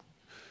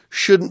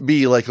shouldn't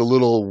be like a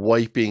little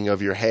wiping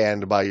of your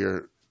hand by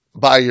your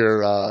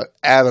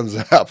Adam's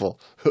apple,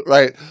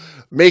 right?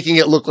 Making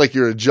it look like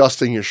you're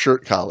adjusting your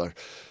shirt collar,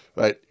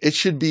 right? It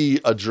should be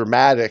a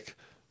dramatic.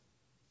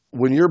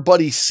 When your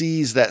buddy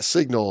sees that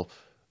signal,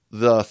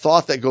 the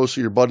thought that goes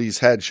through your buddy's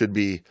head should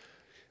be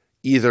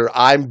either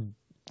I'm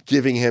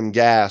giving him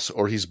gas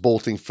or he's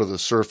bolting for the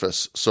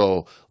surface.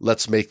 So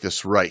let's make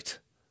this right.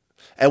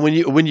 And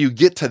when you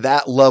get to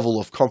that level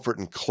of comfort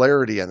and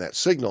clarity on that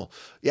signal,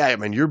 yeah, I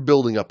mean, you're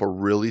building up a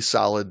really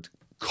solid,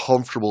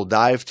 comfortable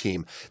dive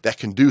team that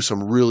can do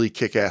some really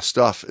kick-ass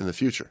stuff in the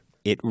future.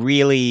 It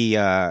really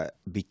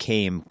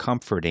became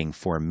comforting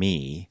for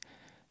me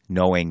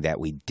knowing that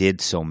we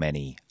did so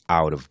many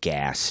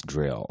out-of-gas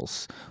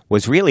drills.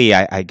 Was really,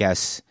 I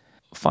guess,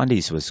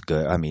 Fundy's was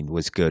good. I mean,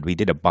 was good. We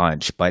did a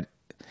bunch, but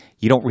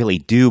you don't really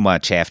do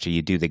much after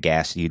you do the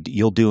gas.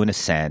 You'll do an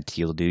ascent,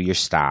 you'll do your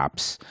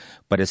stops,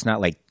 but it's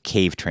not like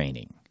cave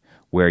training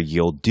where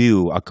you'll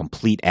do a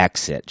complete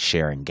exit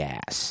sharing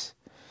gas,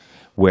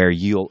 where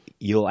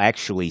you'll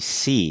actually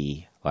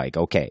see like,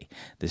 okay,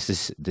 this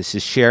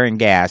is sharing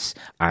gas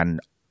on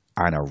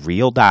a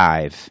real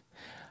dive,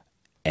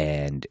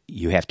 and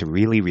you have to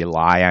really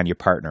rely on your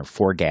partner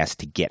for gas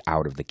to get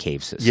out of the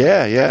cave system.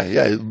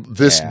 Yeah.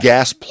 This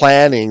gas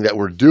planning that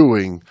we're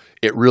doing,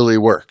 it really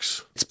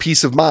works. It's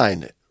peace of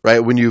mind, right?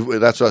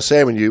 That's what I was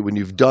saying. When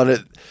you've done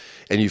it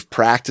and you've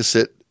practiced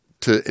it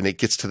and it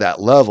gets to that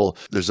level,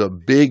 there's a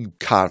big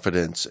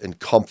confidence and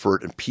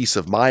comfort and peace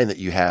of mind that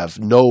you have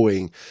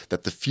knowing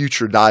that the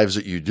future dives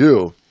that you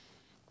do,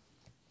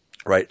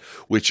 right,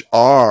 which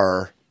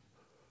are,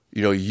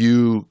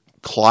 you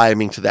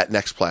climbing to that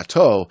next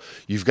plateau,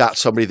 you've got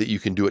somebody that you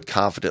can do it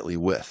confidently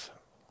with.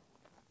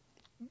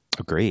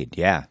 Agreed.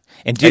 Yeah.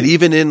 And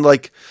even in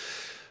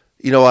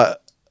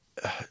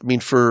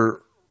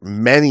for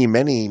many,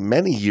 many,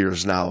 many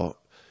years now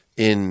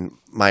in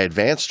my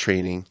advanced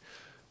training,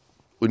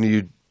 when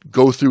you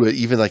go through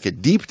even like a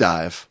deep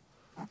dive,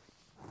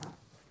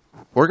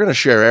 we're going to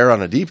share air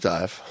on a deep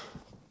dive.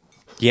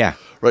 Yeah.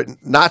 Right.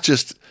 Not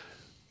just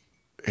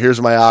here's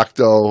my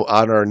octo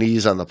on our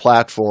knees on the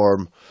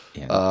platform.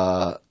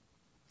 Yeah.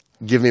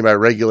 Give me my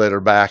regulator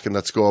back and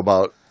let's go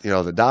about,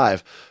 the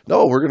dive.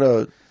 No, we're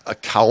going to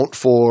account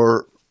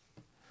for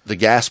the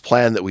gas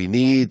plan that we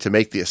need to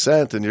make the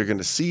ascent. And you're going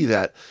to see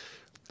that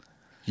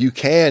you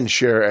can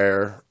share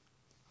air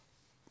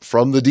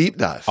from the deep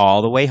dive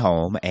all the way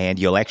home. And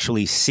you'll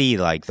actually see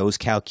like those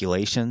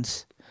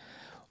calculations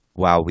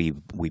while we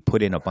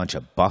put in a bunch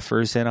of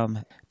buffers in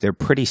them. They're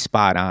pretty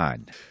spot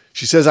on.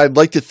 She says, I'd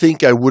like to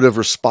think I would have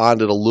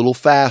responded a little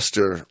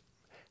faster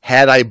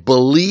had I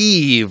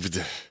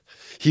believed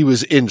he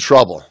was in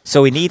trouble.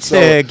 So he needs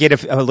to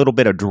get a little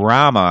bit of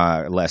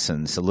drama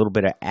lessons, a little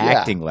bit of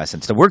acting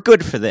lessons. So we're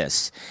good for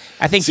this.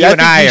 I think you and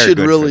I are good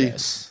for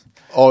this.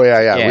 Oh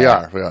yeah. We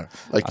are.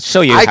 Like, I'll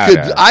show you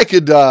I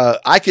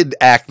could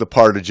act the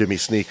part of Jimmy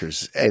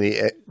Sneakers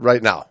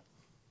right now.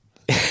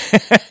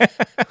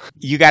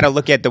 You got to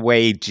look at the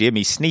way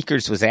Jimmy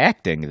Sneakers was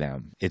acting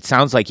them. It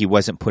sounds like he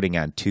wasn't putting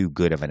on too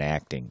good of an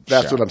acting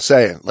That's show. what I'm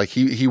saying. Like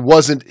he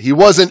wasn't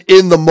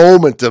in the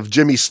moment of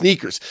Jimmy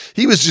Sneakers.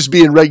 He was just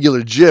being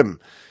regular Jim.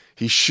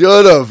 He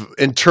should have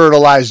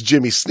internalized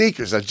Jimmy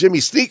Sneakers. Now Jimmy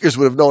Sneakers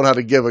would have known how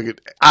to give an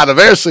out of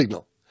air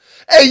signal.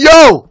 Hey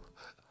yo,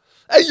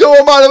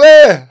 I'm out of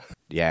air.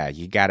 Yeah,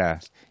 you gotta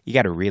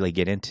really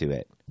get into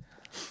it.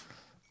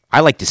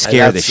 I like to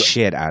scare the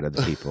shit out of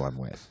the people I'm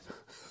with.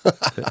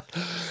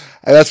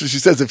 And that's what she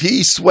says. If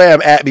he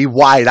swam at me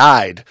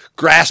wide-eyed,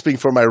 grasping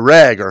for my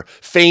reg or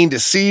feigned a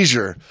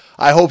seizure,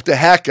 I hope to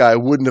heck I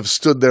wouldn't have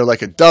stood there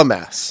like a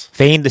dumbass.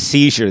 Feigned the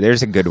seizure.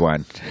 There's a good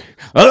one.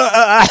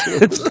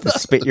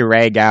 Spit your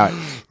rag out.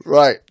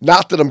 Right.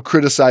 Not that I'm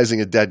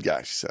criticizing a dead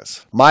guy, she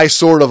says. My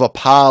sort of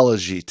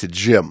apology to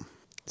Jim.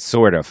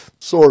 Sort of.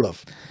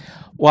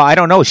 Well, I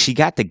don't know. She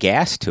got the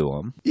gas to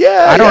him.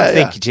 Yeah, I don't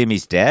think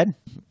Jimmy's dead.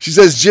 She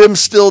says, Jim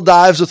still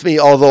dives with me,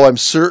 although I'm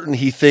certain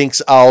he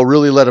thinks I'll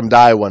really let him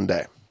die one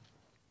day.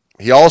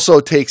 He also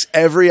takes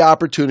every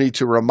opportunity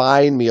to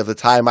remind me of the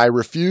time I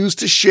refused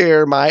to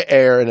share my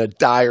air in a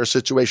dire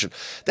situation.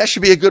 That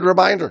should be a good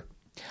reminder.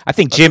 I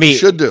think Jimmy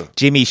should do.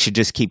 Jimmy should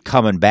just keep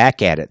coming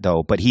back at it,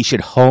 though, but he should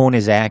hone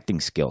his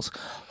acting skills.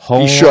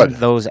 Hone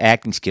those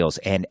acting skills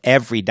and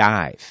every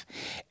dive.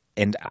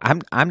 And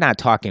I'm not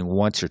talking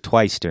once or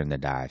twice during the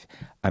dive.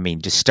 I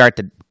mean, just start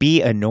to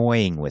be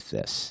annoying with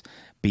this.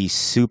 Be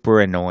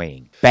super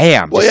annoying.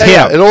 Bam. Well,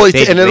 yeah. It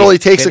only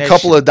takes a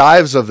couple of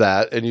dives of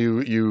that, and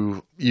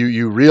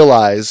you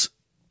realize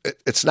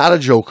it's not a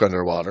joke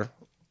underwater.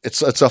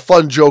 It's a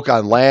fun joke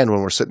on land when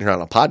we're sitting here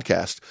on a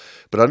podcast,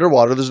 but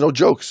underwater there's no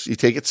jokes. You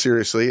take it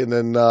seriously, and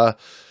then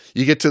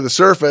you get to the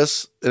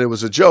surface, and it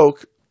was a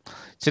joke.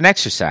 It's an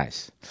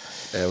exercise.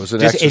 It was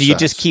an exercise, and you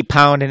just keep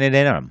pounding it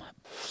in them.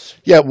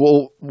 Yeah.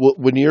 Well,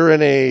 when you're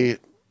in a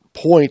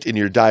point in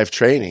your dive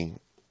training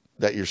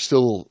that you're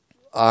still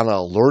on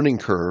a learning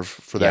curve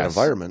for that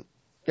environment.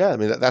 Yeah, I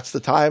mean, that's the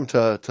time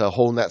to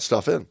hone that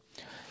stuff in,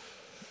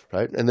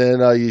 right? And then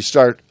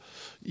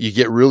you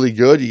get really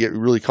good, you get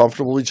really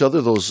comfortable with each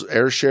other. Those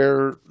air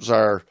shares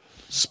are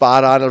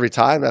spot on every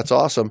time. That's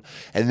awesome.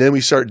 And then we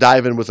start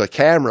diving with a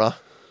camera.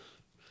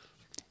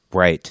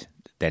 Right.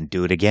 Then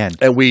do it again.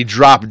 And we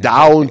drop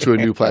down to a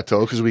new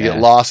plateau because we get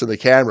lost in the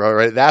camera,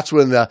 right? That's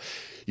when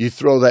you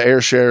throw the air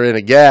share in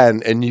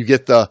again and you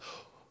get the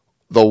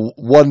the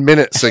 1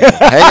 minute signal.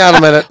 Hang on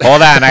a minute.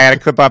 Hold on, I got to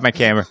clip off my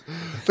camera.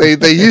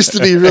 They used to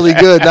be really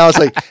good. Now it's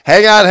like,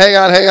 hang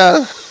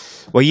on.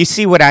 Well, you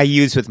see what I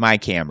use with my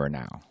camera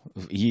now.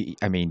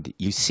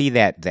 You see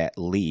that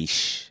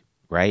leash,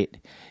 right?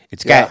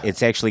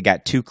 It's actually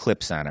got two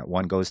clips on it.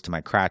 One goes to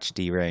my crotch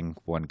D-ring,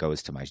 one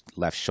goes to my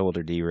left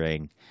shoulder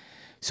D-ring.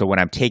 So when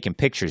I'm taking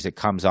pictures, it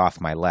comes off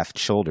my left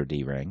shoulder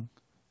D-ring.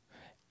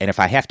 And if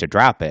I have to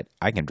drop it,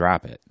 I can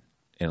drop it.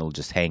 And it'll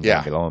just hang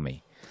down below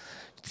me.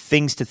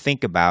 Things to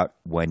think about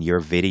when your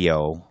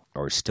video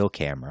or still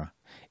camera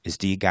is,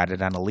 do you got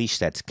it on a leash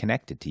that's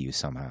connected to you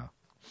somehow?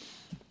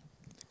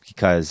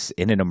 Because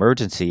in an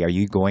emergency, are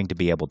you going to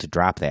be able to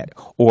drop that?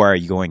 Or are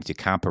you going to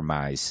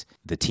compromise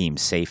the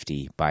team's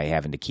safety by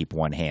having to keep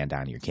one hand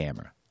on your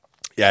camera?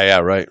 Yeah,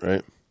 right.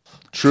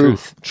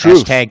 Truth.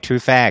 Hashtag true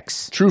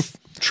facts.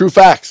 True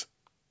facts.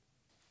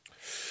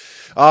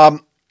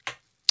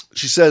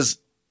 She says,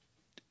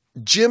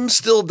 Jim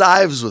still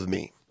dives with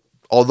me,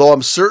 although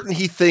I'm certain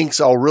he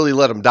thinks I'll really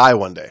let him die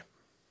one day.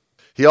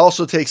 He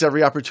also takes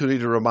every opportunity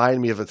to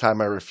remind me of the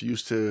time I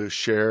refused to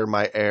share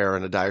my air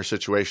in a dire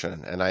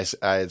situation. And I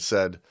had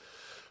said,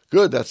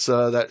 good, that's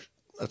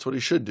what he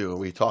should do. And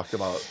we talked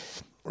about,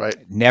 right?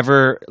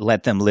 Never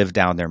let them live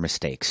down their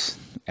mistakes,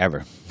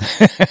 ever.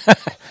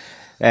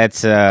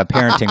 That's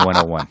parenting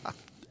 101.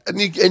 And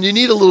you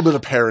need a little bit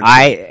of parenting.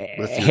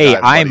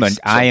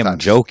 I am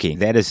joking.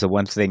 That is the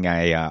one thing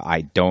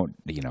I don't.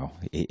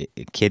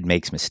 A kid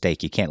makes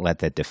mistake. You can't let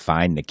that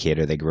define the kid,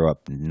 or they grow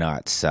up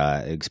nuts.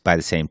 By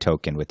the same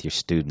token, with your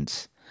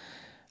students,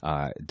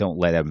 don't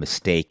let a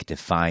mistake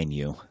define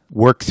you.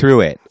 Work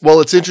through it. Well,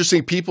 it's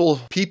interesting.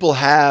 People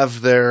have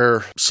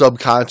their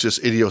subconscious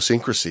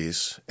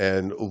idiosyncrasies,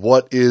 and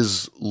what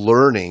is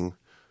learning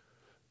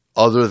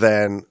other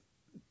than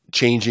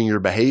changing your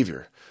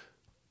behavior?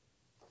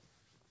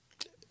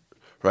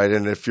 Right.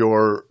 And if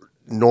your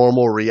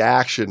normal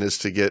reaction is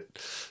to get,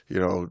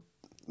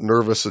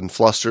 nervous and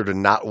flustered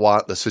and not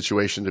want the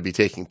situation to be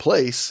taking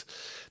place,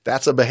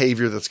 that's a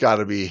behavior that's got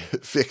to be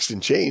fixed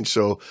and changed.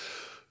 So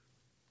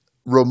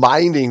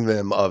reminding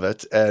them of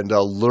it and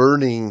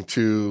learning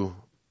to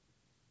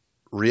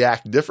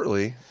react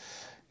differently,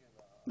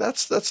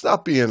 that's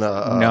not being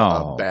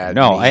a bad.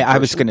 No, I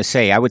was going to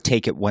say I would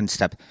take it one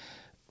step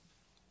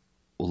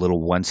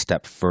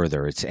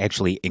further. It's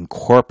actually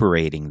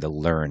incorporating the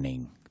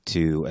learning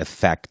to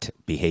affect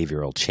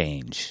behavioral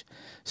change.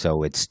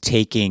 So it's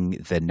taking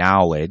the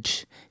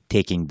knowledge,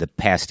 taking the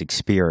past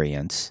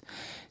experience,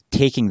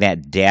 taking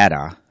that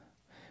data,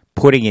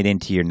 putting it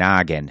into your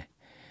noggin,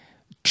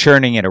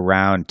 churning it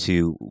around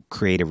to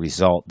create a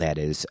result that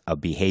is a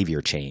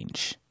behavior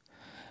change,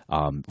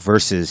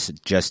 versus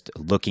just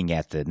looking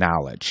at the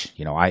knowledge.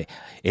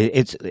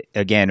 It's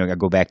again, I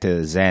go back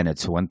to Zen.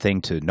 It's one thing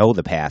to know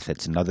the path.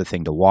 It's another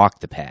thing to walk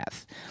the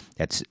path.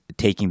 That's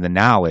taking the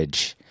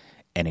knowledge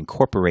and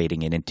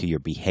incorporating it into your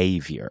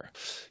behavior.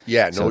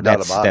 Yeah, no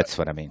doubt about it. That's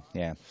what I mean,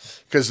 yeah.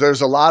 Because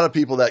there's a lot of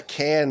people that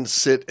can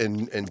sit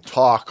and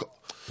talk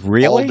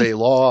really? all day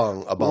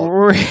long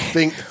about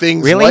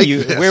things really? like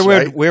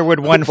this. Where would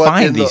one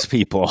find these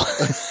people?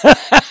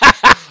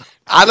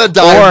 On a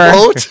dive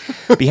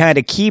boat? Behind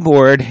a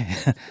keyboard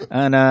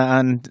on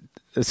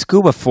a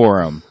scuba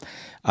forum.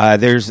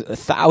 There's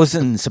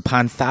thousands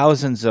upon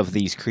thousands of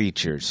these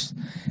creatures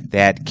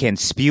that can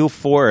spew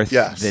forth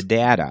the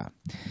data.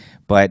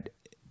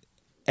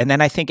 And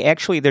then I think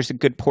actually there's a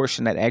good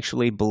portion that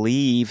actually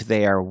believe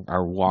they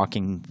are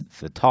walking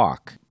the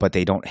talk, but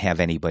they don't have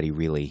anybody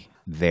really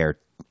there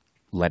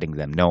letting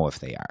them know if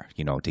they are,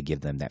 to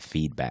give them that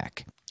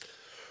feedback.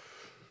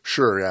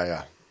 Sure,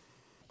 yeah.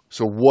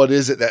 So what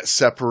is it that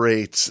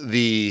separates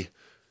the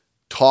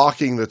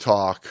talking the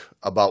talk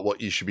about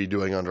what you should be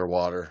doing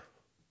underwater,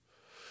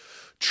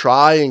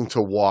 trying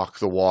to walk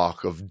the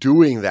walk of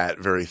doing that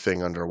very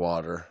thing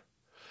underwater,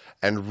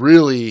 and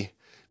really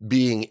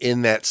being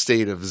in that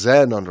state of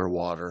Zen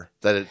underwater,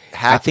 that it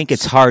happens? I think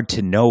it's hard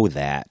to know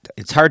that.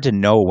 It's hard to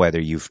know whether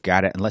you've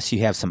got it unless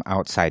you have some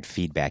outside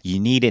feedback. You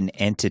need an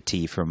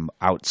entity from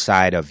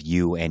outside of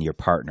you and your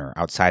partner,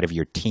 outside of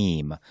your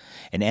team,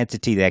 an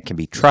entity that can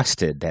be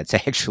trusted, that's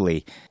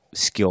actually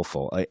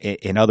skillful.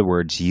 In other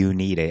words, you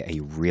need a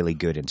really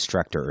good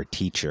instructor or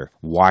teacher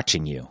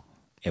watching you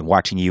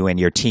and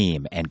your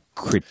team and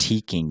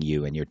critiquing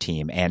you and your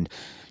team and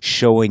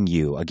showing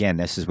you. Again,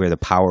 this is where the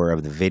power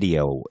of the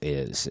video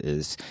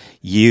is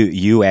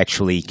you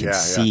actually can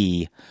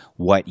see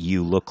what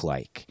you look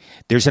like.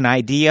 There's an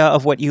idea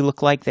of what you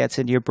look like that's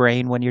in your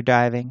brain when you're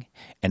diving,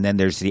 and then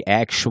there's the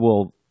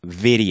actual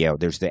video.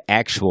 There's the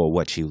actual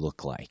what you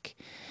look like.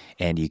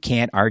 And you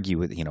can't argue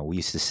with, we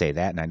used to say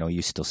that, and I know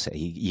you still say,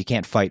 you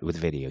can't fight with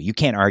video. You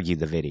can't argue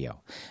the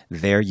video.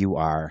 There you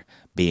are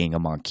being a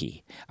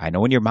monkey. I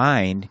know in your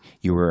mind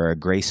you were a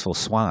graceful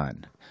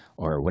swan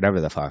or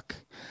whatever the fuck,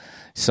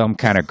 some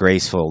kind of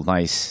graceful,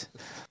 nice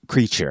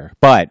creature.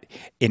 But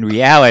in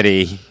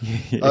reality...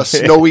 a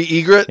snowy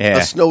egret? Yeah.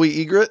 A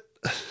snowy egret?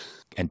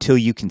 Until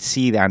you can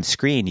see on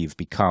screen, you've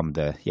become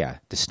the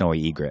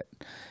snowy egret.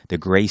 the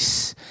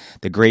grace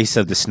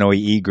of the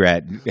snowy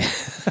egret.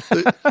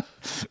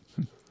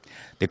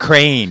 The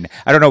crane.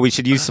 I don't know. We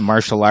should use some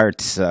martial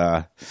arts.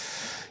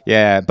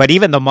 Yeah, but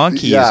even the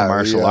monkey is a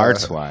martial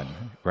arts one,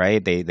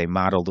 right? They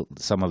modeled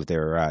some of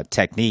their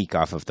technique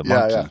off of the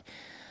monkey. Yeah.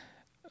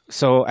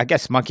 So I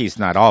guess monkey's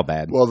not all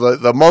bad. Well,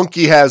 the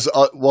monkey has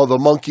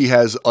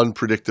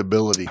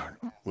unpredictability,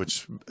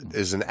 which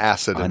is an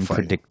asset in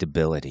fighting.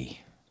 Unpredictability.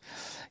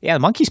 Yeah, the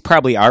monkeys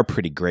probably are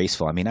pretty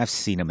graceful. I mean, I've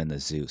seen them in the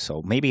zoo,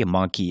 so maybe a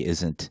monkey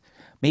isn't.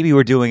 Maybe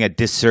we're doing a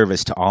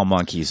disservice to all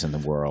monkeys in the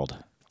world.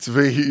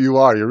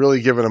 You're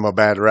really giving them a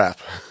bad rap.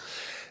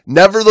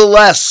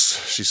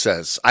 Nevertheless, she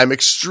says, I'm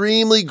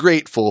extremely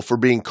grateful for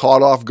being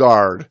caught off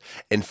guard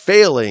and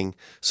failing,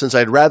 since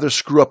I'd rather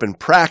screw up in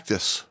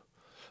practice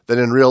than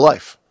in real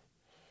life.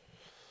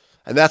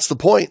 And that's the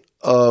point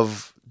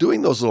of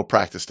doing those little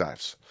practice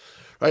dives,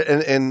 right?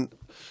 And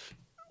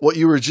what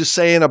you were just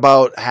saying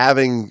about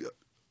having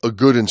a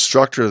good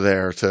instructor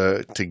there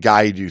to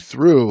guide you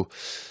through,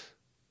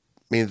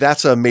 I mean,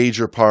 that's a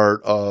major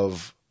part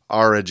of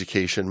our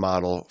education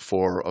model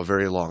for a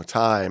very long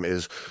time.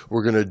 Is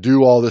we're going to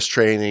do all this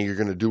training, you're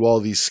going to do all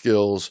these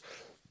skills,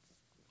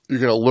 you're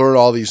going to learn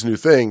all these new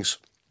things,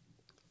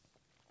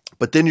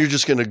 but then you're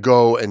just going to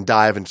go and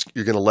dive and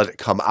you're going to let it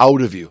come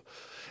out of you.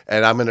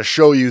 And I'm going to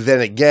show you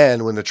then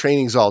again, when the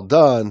training's all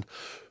done,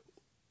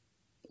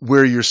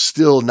 where you're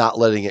still not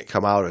letting it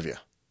come out of you,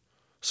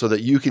 so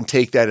that you can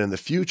take that in the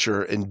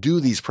future and do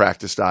these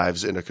practice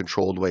dives in a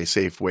controlled way,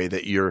 safe way,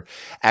 that you're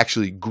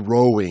actually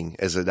growing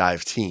as a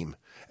dive team,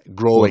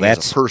 growing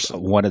as a person.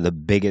 One of the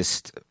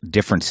biggest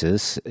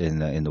differences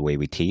in the way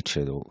we teach,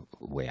 or the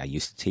way I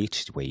used to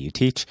teach, the way you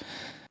teach,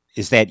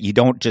 is that you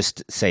don't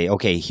just say,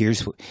 okay,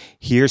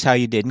 here's how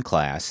you did in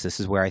class. This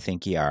is where I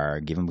think you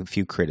are. Give them a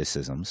few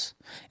criticisms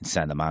and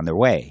send them on their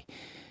way.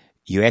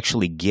 You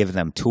actually give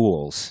them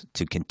tools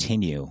to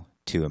continue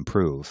to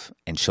improve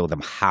and show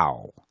them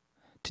how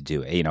to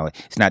do it. You know,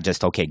 it's not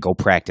just, okay, go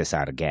practice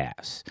out of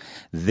gas.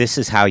 This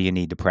is how you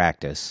need to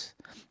practice.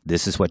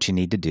 This is what you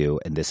need to do,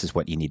 and this is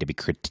what you need to be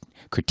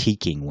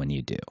critiquing when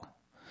you do.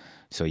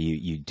 So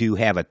you do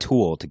have a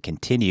tool to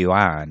continue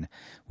on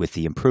with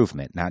the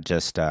improvement, not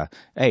just,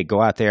 hey,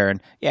 go out there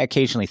and,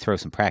 occasionally throw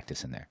some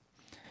practice in there.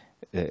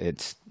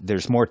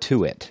 There's more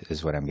to it,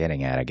 is what I'm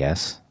getting at, I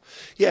guess.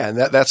 Yeah, and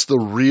that's the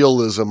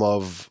realism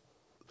of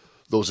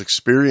those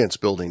experience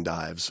building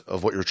dives,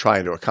 of what you're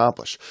trying to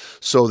accomplish,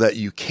 so that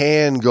you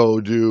can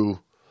go do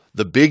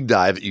the big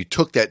dive that you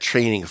took that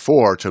training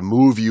for, to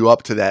move you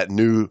up to that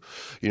new,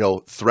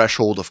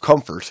 threshold of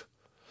comfort,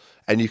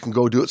 and you can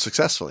go do it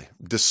successfully,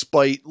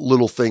 despite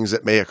little things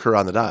that may occur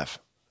on the dive,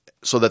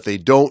 so that they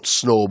don't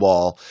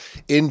snowball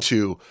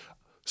into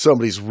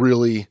somebody's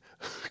really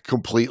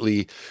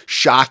completely,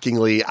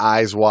 shockingly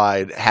eyes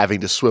wide having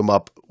to swim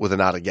up with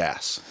an out of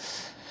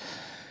gas.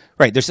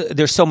 Right.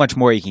 There's so much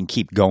more you can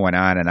keep going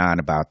on and on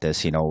about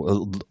this,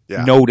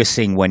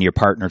 noticing when your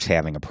partner's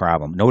having a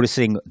problem,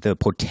 noticing the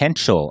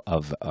potential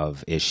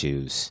of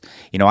issues.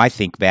 I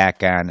think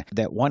back on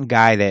that one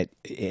guy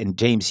and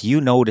James, you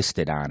noticed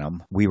it on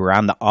him. We were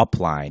on the up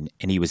line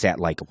and he was at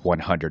like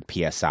 100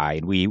 PSI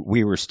and we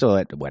were still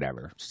at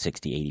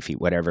 60, 80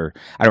 feet, whatever.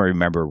 I don't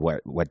remember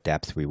what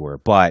depth we were,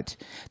 but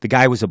the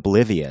guy was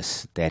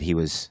oblivious that he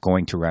was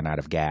going to run out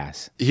of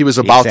gas. He was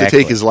about to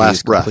take his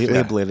last breath. Completely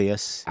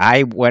oblivious.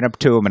 I went up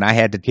to him and I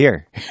had to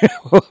hear,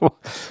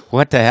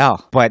 what the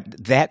hell?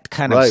 But that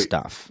kind of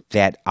stuff,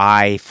 that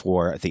eye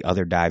for the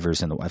other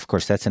divers, and of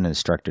course that's an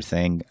instructor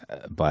thing,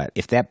 but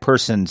if that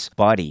person's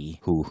buddy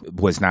who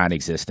was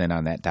non-existent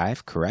on that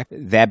dive, correct?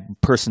 That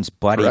person's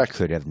buddy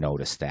could have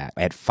noticed that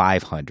at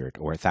 500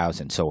 or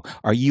 1,000. So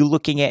are you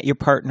looking at your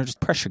partner's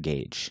pressure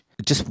gauge?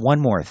 Just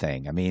one more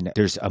thing. I mean,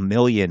 there's a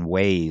million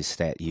ways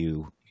that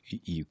you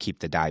keep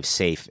the dive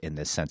safe in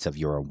the sense of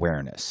your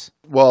awareness.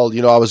 Well,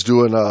 I was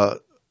doing a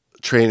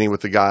training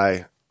with a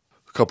guy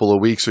a couple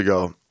of weeks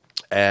ago,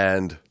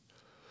 and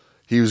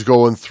he was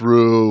going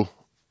through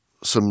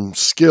some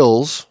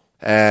skills,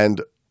 and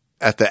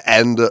at the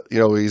end,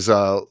 he's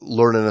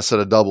learning a set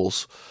of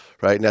doubles,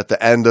 right? And at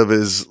the end of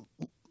his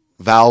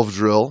valve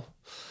drill,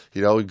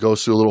 he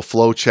goes through a little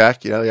flow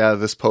check.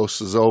 This post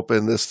is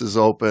open, this is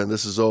open,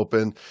 this is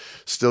open,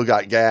 still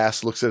got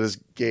gas, looks at his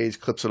gauge,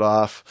 clips it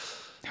off.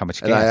 How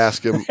much gas? And I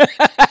ask him,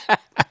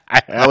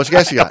 how much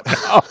gas you got?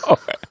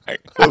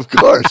 Of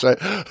course,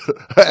 right?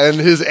 And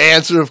his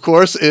answer, of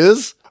course,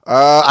 is,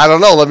 I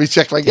don't know. Let me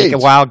check my gauge. Take a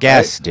wild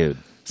guess, dude.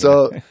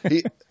 So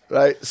he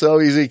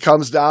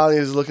comes down,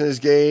 he's looking at his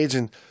gauge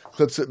and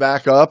clips it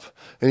back up,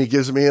 and he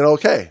gives me an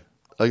okay.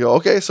 I go,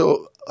 okay,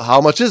 so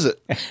how much is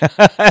it?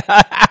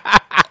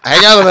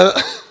 Hang on a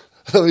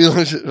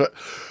minute.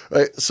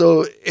 Right.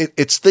 So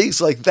it's things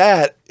like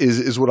that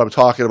is what I'm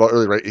talking about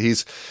earlier, right?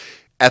 He's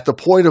at the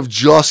point of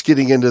just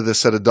getting into this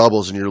set of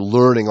doubles and you're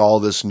learning all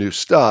this new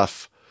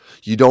stuff.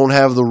 You don't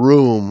have the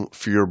room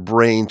for your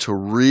brain to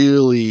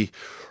really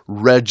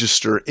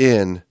register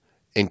in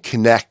and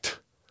connect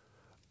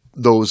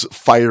those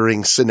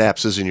firing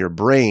synapses in your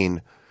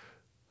brain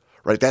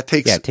right? That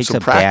takes Yeah, it takes some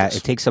up practice.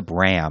 it takes up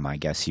RAM, I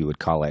guess you would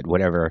call it.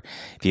 Whatever,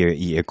 if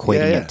you're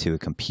equating it to a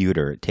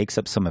computer, it takes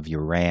up some of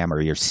your RAM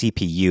or your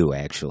CPU,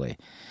 actually.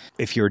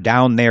 If you're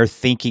down there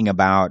thinking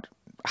about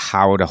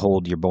how to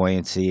hold your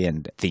buoyancy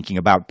and thinking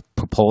about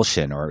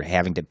propulsion or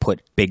having to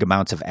put big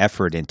amounts of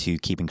effort into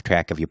keeping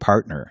track of your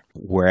partner,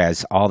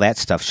 whereas all that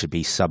stuff should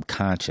be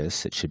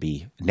subconscious, it should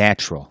be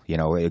natural.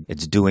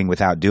 It's doing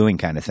without doing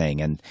kind of thing.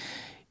 And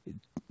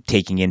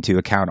taking into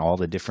account all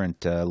the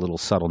different little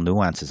subtle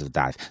nuances of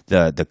dive,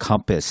 the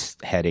compass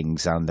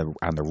headings on the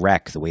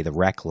wreck, the way the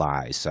wreck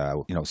lies,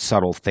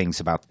 subtle things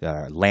about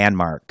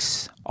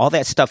landmarks. All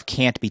that stuff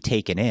can't be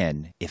taken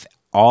in if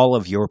all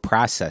of your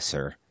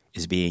processor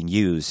is being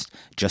used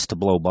just to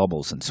blow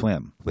bubbles and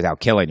swim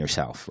without killing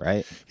yourself,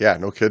 right? Yeah,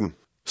 no kidding.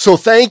 So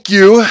thank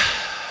you,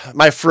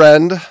 my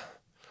friend,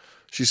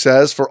 she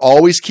says, for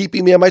always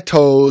keeping me on my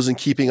toes and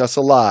keeping us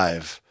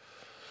alive.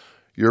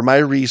 You're my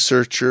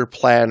researcher,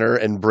 planner,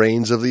 and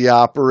brains of the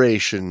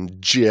operation,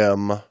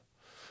 Jim.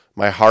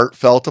 My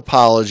heartfelt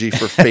apology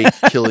for fate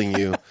killing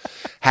you.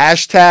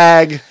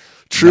 Hashtag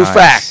true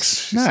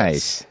facts.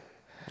 Nice.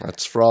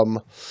 That's from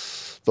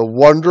the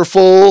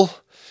wonderful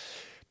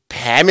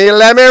Pammy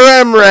Lemmy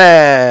Ram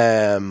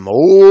Ram.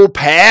 Oh,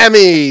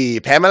 Pammy.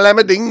 Pammy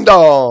Lemmy Ding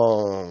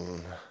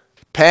Dong.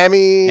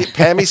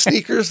 Pammy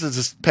Sneakers? Does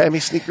this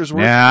Pammy Sneakers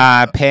work?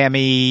 Nah,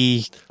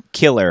 Pammy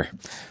Killer.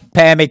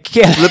 Pammy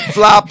Killer.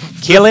 Flip-flop.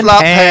 Killing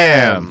flip-flop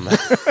Pam.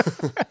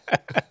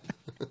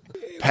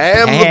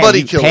 Pam the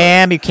buddy killer.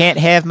 Pam, you can't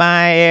have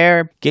my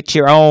air. Get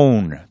your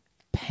own.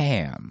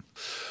 Pam.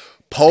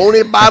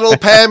 Pony Bottle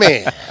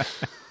Pammy.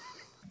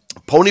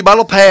 Pony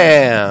Bottle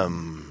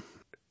Pam.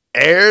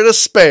 Air to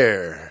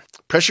spare.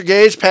 Pressure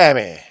gauge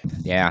Pammy.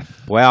 Yeah.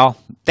 Well,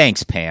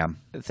 thanks, Pam.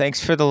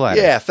 Thanks for the letter.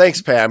 Yeah,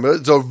 thanks, Pam.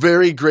 It's a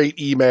very great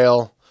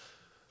email.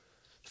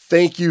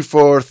 Thank you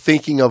for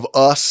thinking of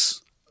us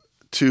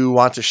to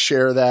want to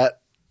share that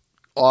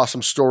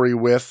awesome story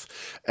with.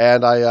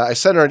 And I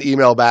sent her an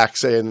email back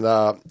saying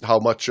how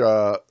much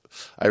I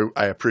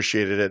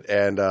appreciated it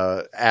and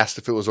asked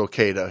if it was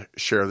okay to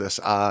share this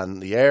on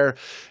the air.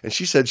 And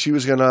she said she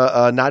was going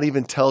to not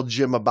even tell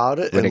Jim about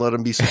it and let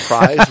him be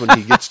surprised when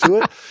he gets to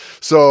it.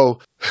 So,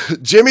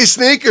 Jimmy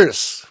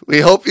Sneakers,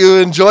 we hope you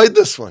enjoyed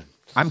this one.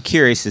 I'm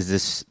curious, is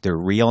this their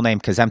real name?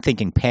 Because I'm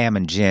thinking Pam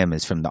and Jim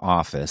is from The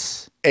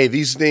Office. Hey,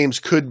 these names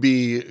could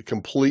be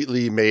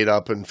completely made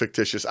up and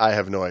fictitious. I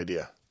have no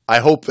idea.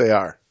 I hope they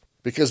are.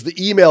 Because the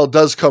email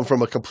does come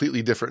from a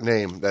completely different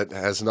name that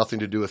has nothing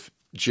to do with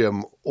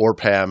Jim or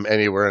Pam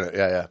anywhere in it.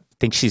 Yeah. I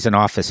think she's an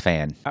Office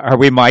fan. Are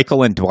we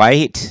Michael and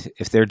Dwight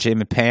if they're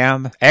Jim and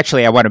Pam?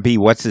 Actually, I want to be,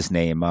 what's his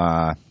name?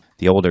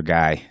 The older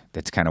guy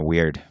that's kind of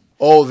weird.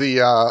 Oh, the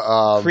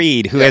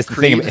Creed, who has the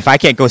Creed. thing, if I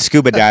can't go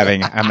scuba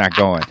diving, I'm not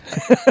going.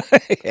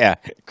 Yeah,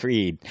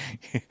 Creed.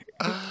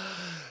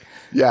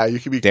 Yeah, you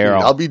can be Daryl.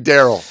 Creed. I'll be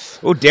Daryl.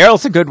 Oh,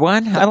 Daryl's a good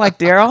one. I like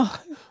Daryl.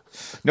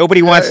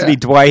 Nobody wants to be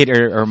Dwight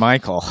or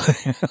Michael.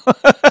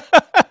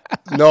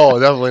 No,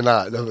 definitely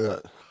not. Definitely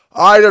not.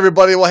 All right,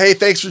 everybody. Well, hey,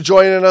 thanks for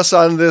joining us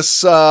on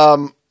this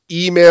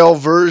email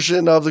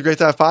version of the Great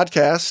Dive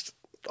Podcast.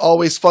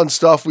 Always fun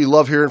stuff. We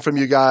love hearing from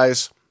you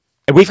guys.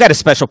 And we've got a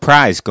special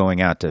prize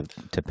going out to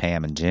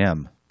Pam and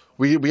Jim.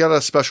 We got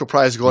a special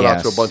prize going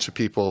out to a bunch of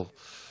people.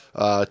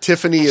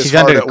 Tiffany is She's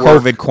hard under at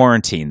COVID work.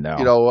 quarantine, though.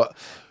 You know,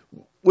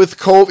 with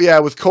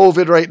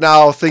COVID right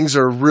now, things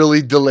are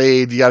really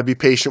delayed. You got to be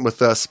patient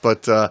with us.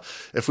 But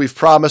if we've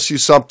promised you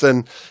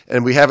something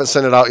and we haven't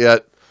sent it out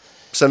yet,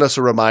 send us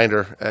a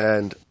reminder.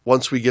 And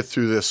once we get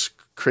through this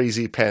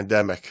crazy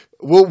pandemic,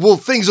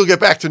 things will get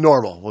back to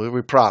normal.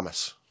 We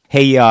promise.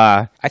 Hey,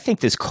 I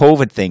think this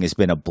COVID thing has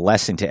been a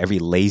blessing to every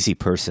lazy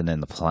person in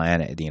the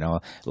planet,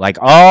 Like,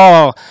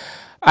 I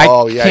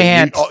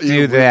can't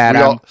do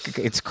that.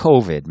 It's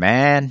COVID,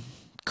 man.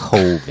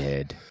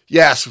 COVID.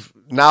 Yes.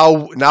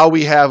 Now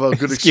we have a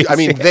good excuse. I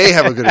mean, they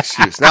have a good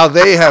excuse. Now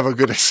they have a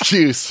good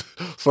excuse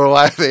for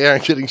why they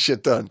aren't getting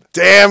shit done.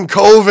 Damn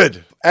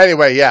COVID.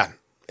 Anyway, yeah.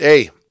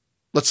 Hey,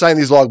 let's sign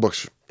these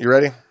logbooks. You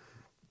ready?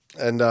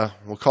 And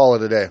we'll call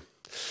it a day.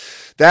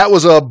 That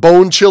was a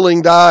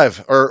bone-chilling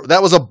dive, or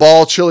that was a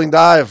ball-chilling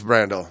dive,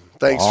 Brando.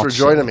 Thanks for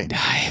joining me.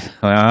 Dive.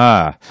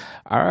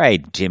 All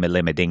right, Jimmy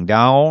Limmy Ding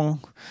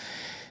Dong.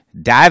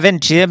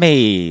 Diving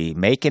Jimmy,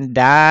 making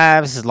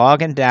dives,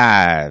 logging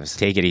dives.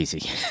 Take it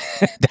easy.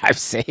 Dive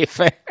safe.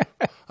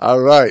 All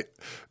right.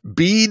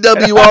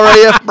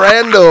 BWRAF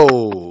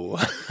Brando.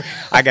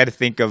 I got to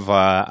think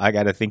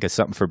of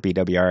something for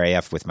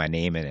BWRAF with my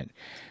name in it.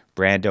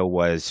 Brando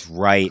was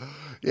right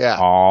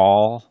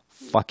all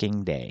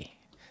fucking day.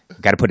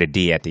 Got to put a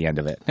D at the end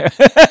of it.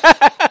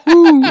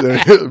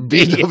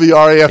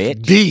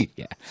 BWRAF D.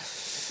 Yeah.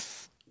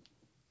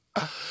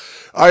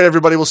 All right,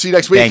 everybody. We'll see you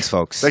next week. Thanks,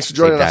 folks. Thanks for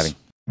joining us.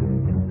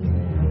 Diving.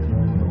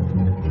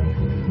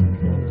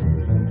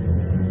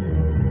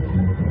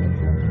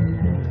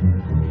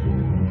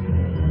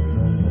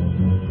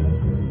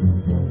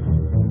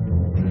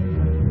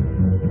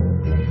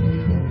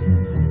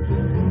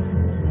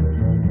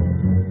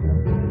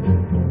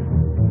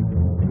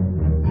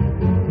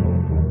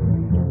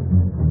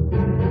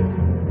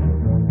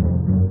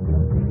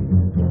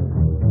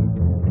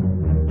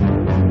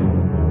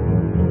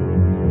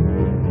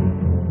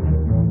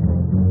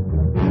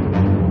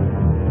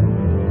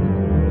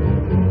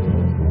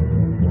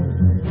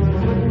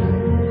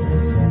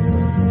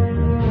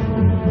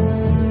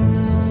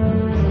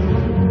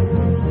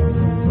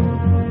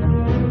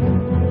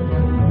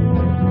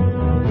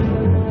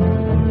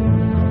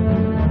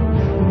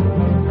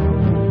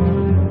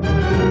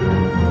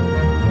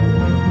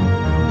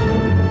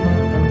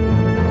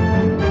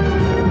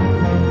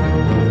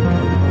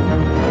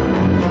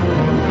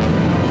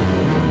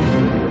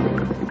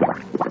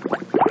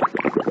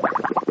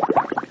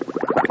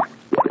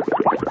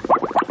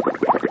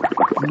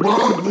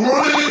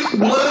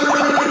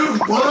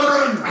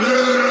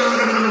 Podcast.